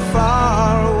 while you're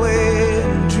far away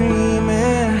and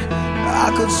dreaming.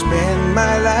 I could spend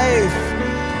my life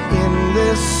in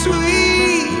this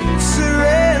sweet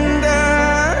surrender.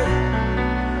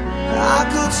 I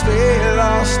could stay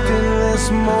lost in this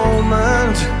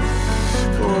moment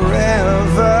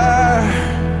forever.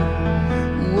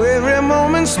 Every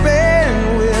moment spent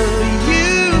with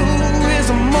you is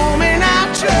a moment I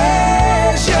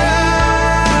treasure.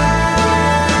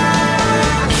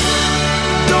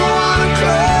 Don't wanna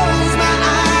close my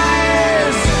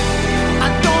eyes, I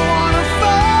don't wanna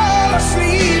fall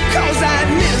asleep, 'cause I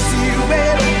miss you,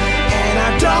 baby, and I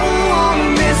don't wanna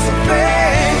miss a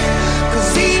thing.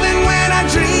 'Cause even when I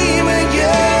dream of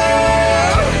you,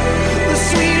 the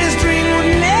sweetest dream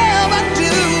would never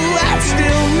do. I'd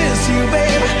still miss you,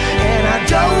 baby, and I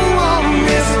don't wanna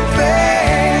miss a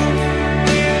thing.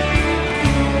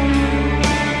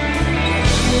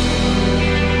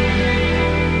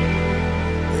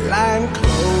 Lying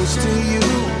close to you,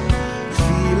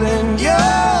 feeling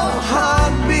your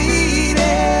heart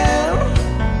beating,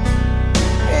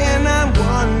 and I'm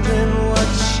wondering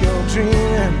what you're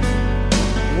dreaming,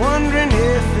 wondering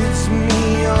if it's me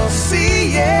you're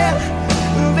seeing.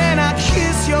 Then I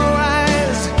kiss your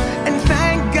eyes and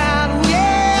thank God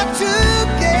we're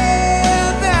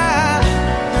together.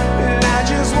 And I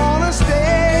just wanna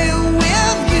stay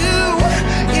with you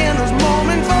in this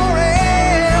moment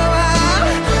forever,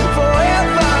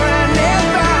 forever and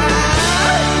ever.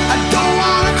 I don't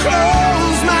wanna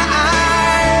close my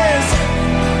eyes,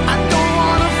 I don't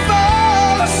wanna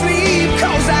fall asleep,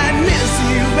 'cause I miss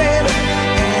you, baby,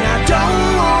 and I don't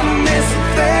wanna miss a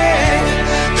thing.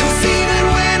 'Cause even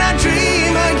when I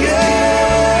dream of you,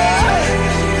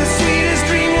 the sweetest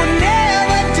dream would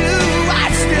never do.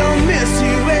 I'd still miss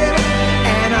you, baby,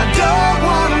 and I don't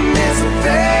wanna miss a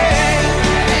thing.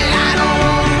 I don't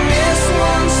wanna miss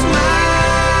one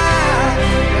smile,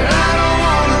 I don't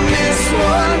wanna miss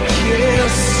one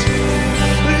kiss.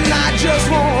 I just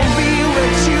wanna be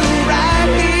with you, right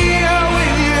here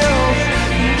with you,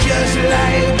 just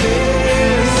like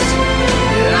this.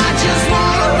 I just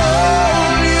wanna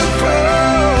hold you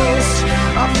close,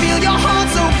 I feel your heart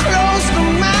so close to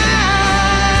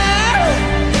mine,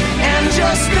 and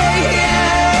just stay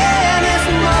here in this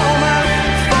moment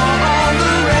for all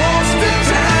the rest of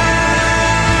time.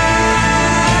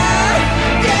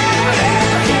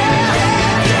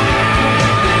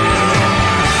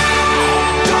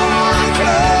 Don't wanna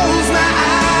close my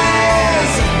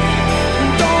eyes,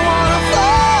 don't wanna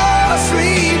fall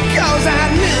asleep, 'cause I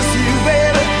miss you,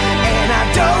 baby, and I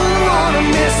don't wanna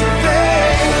miss a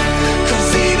thing. 'Cause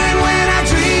even when I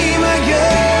dream of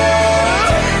you,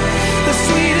 the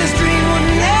sweetest dream would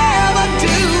never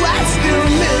do. I still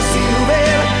miss you,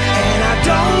 baby, and I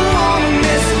don't wanna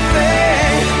miss a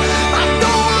thing. I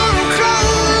don't wanna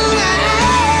close my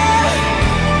eyes,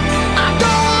 I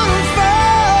don't wanna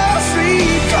fall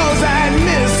asleep, 'cause I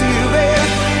miss you, baby,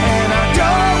 and I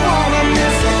don't wanna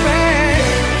miss a thing.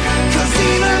 'Cause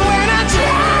even when I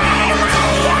dream of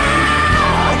you,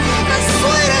 the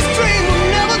sweetest dream will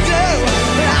never do.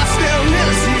 But I still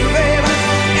miss you, baby,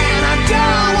 and I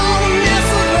don't wanna miss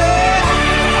a thing.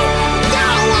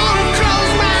 Don't wanna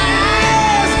close my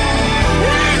eyes,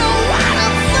 I don't wanna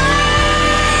fall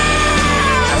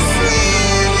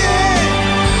asleep, yeah.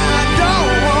 I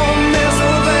don't wanna miss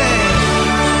a thing.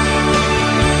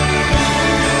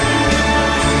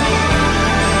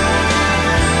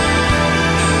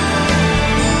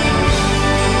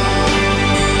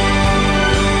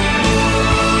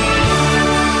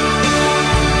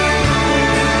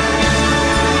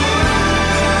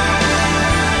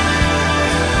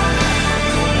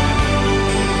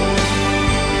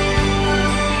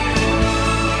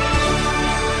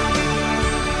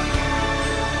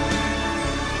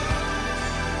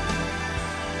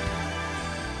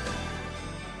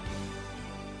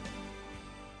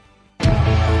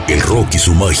 El rock y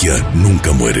su magia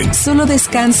nunca mueren. Solo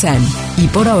descansan. Y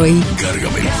por hoy,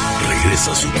 Gargamel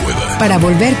regresa a su cueva para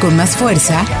volver con más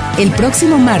fuerza, el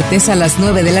próximo martes a las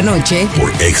 9 de la noche. por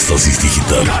Éxtasis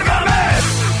Digital.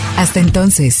 Hasta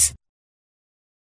entonces.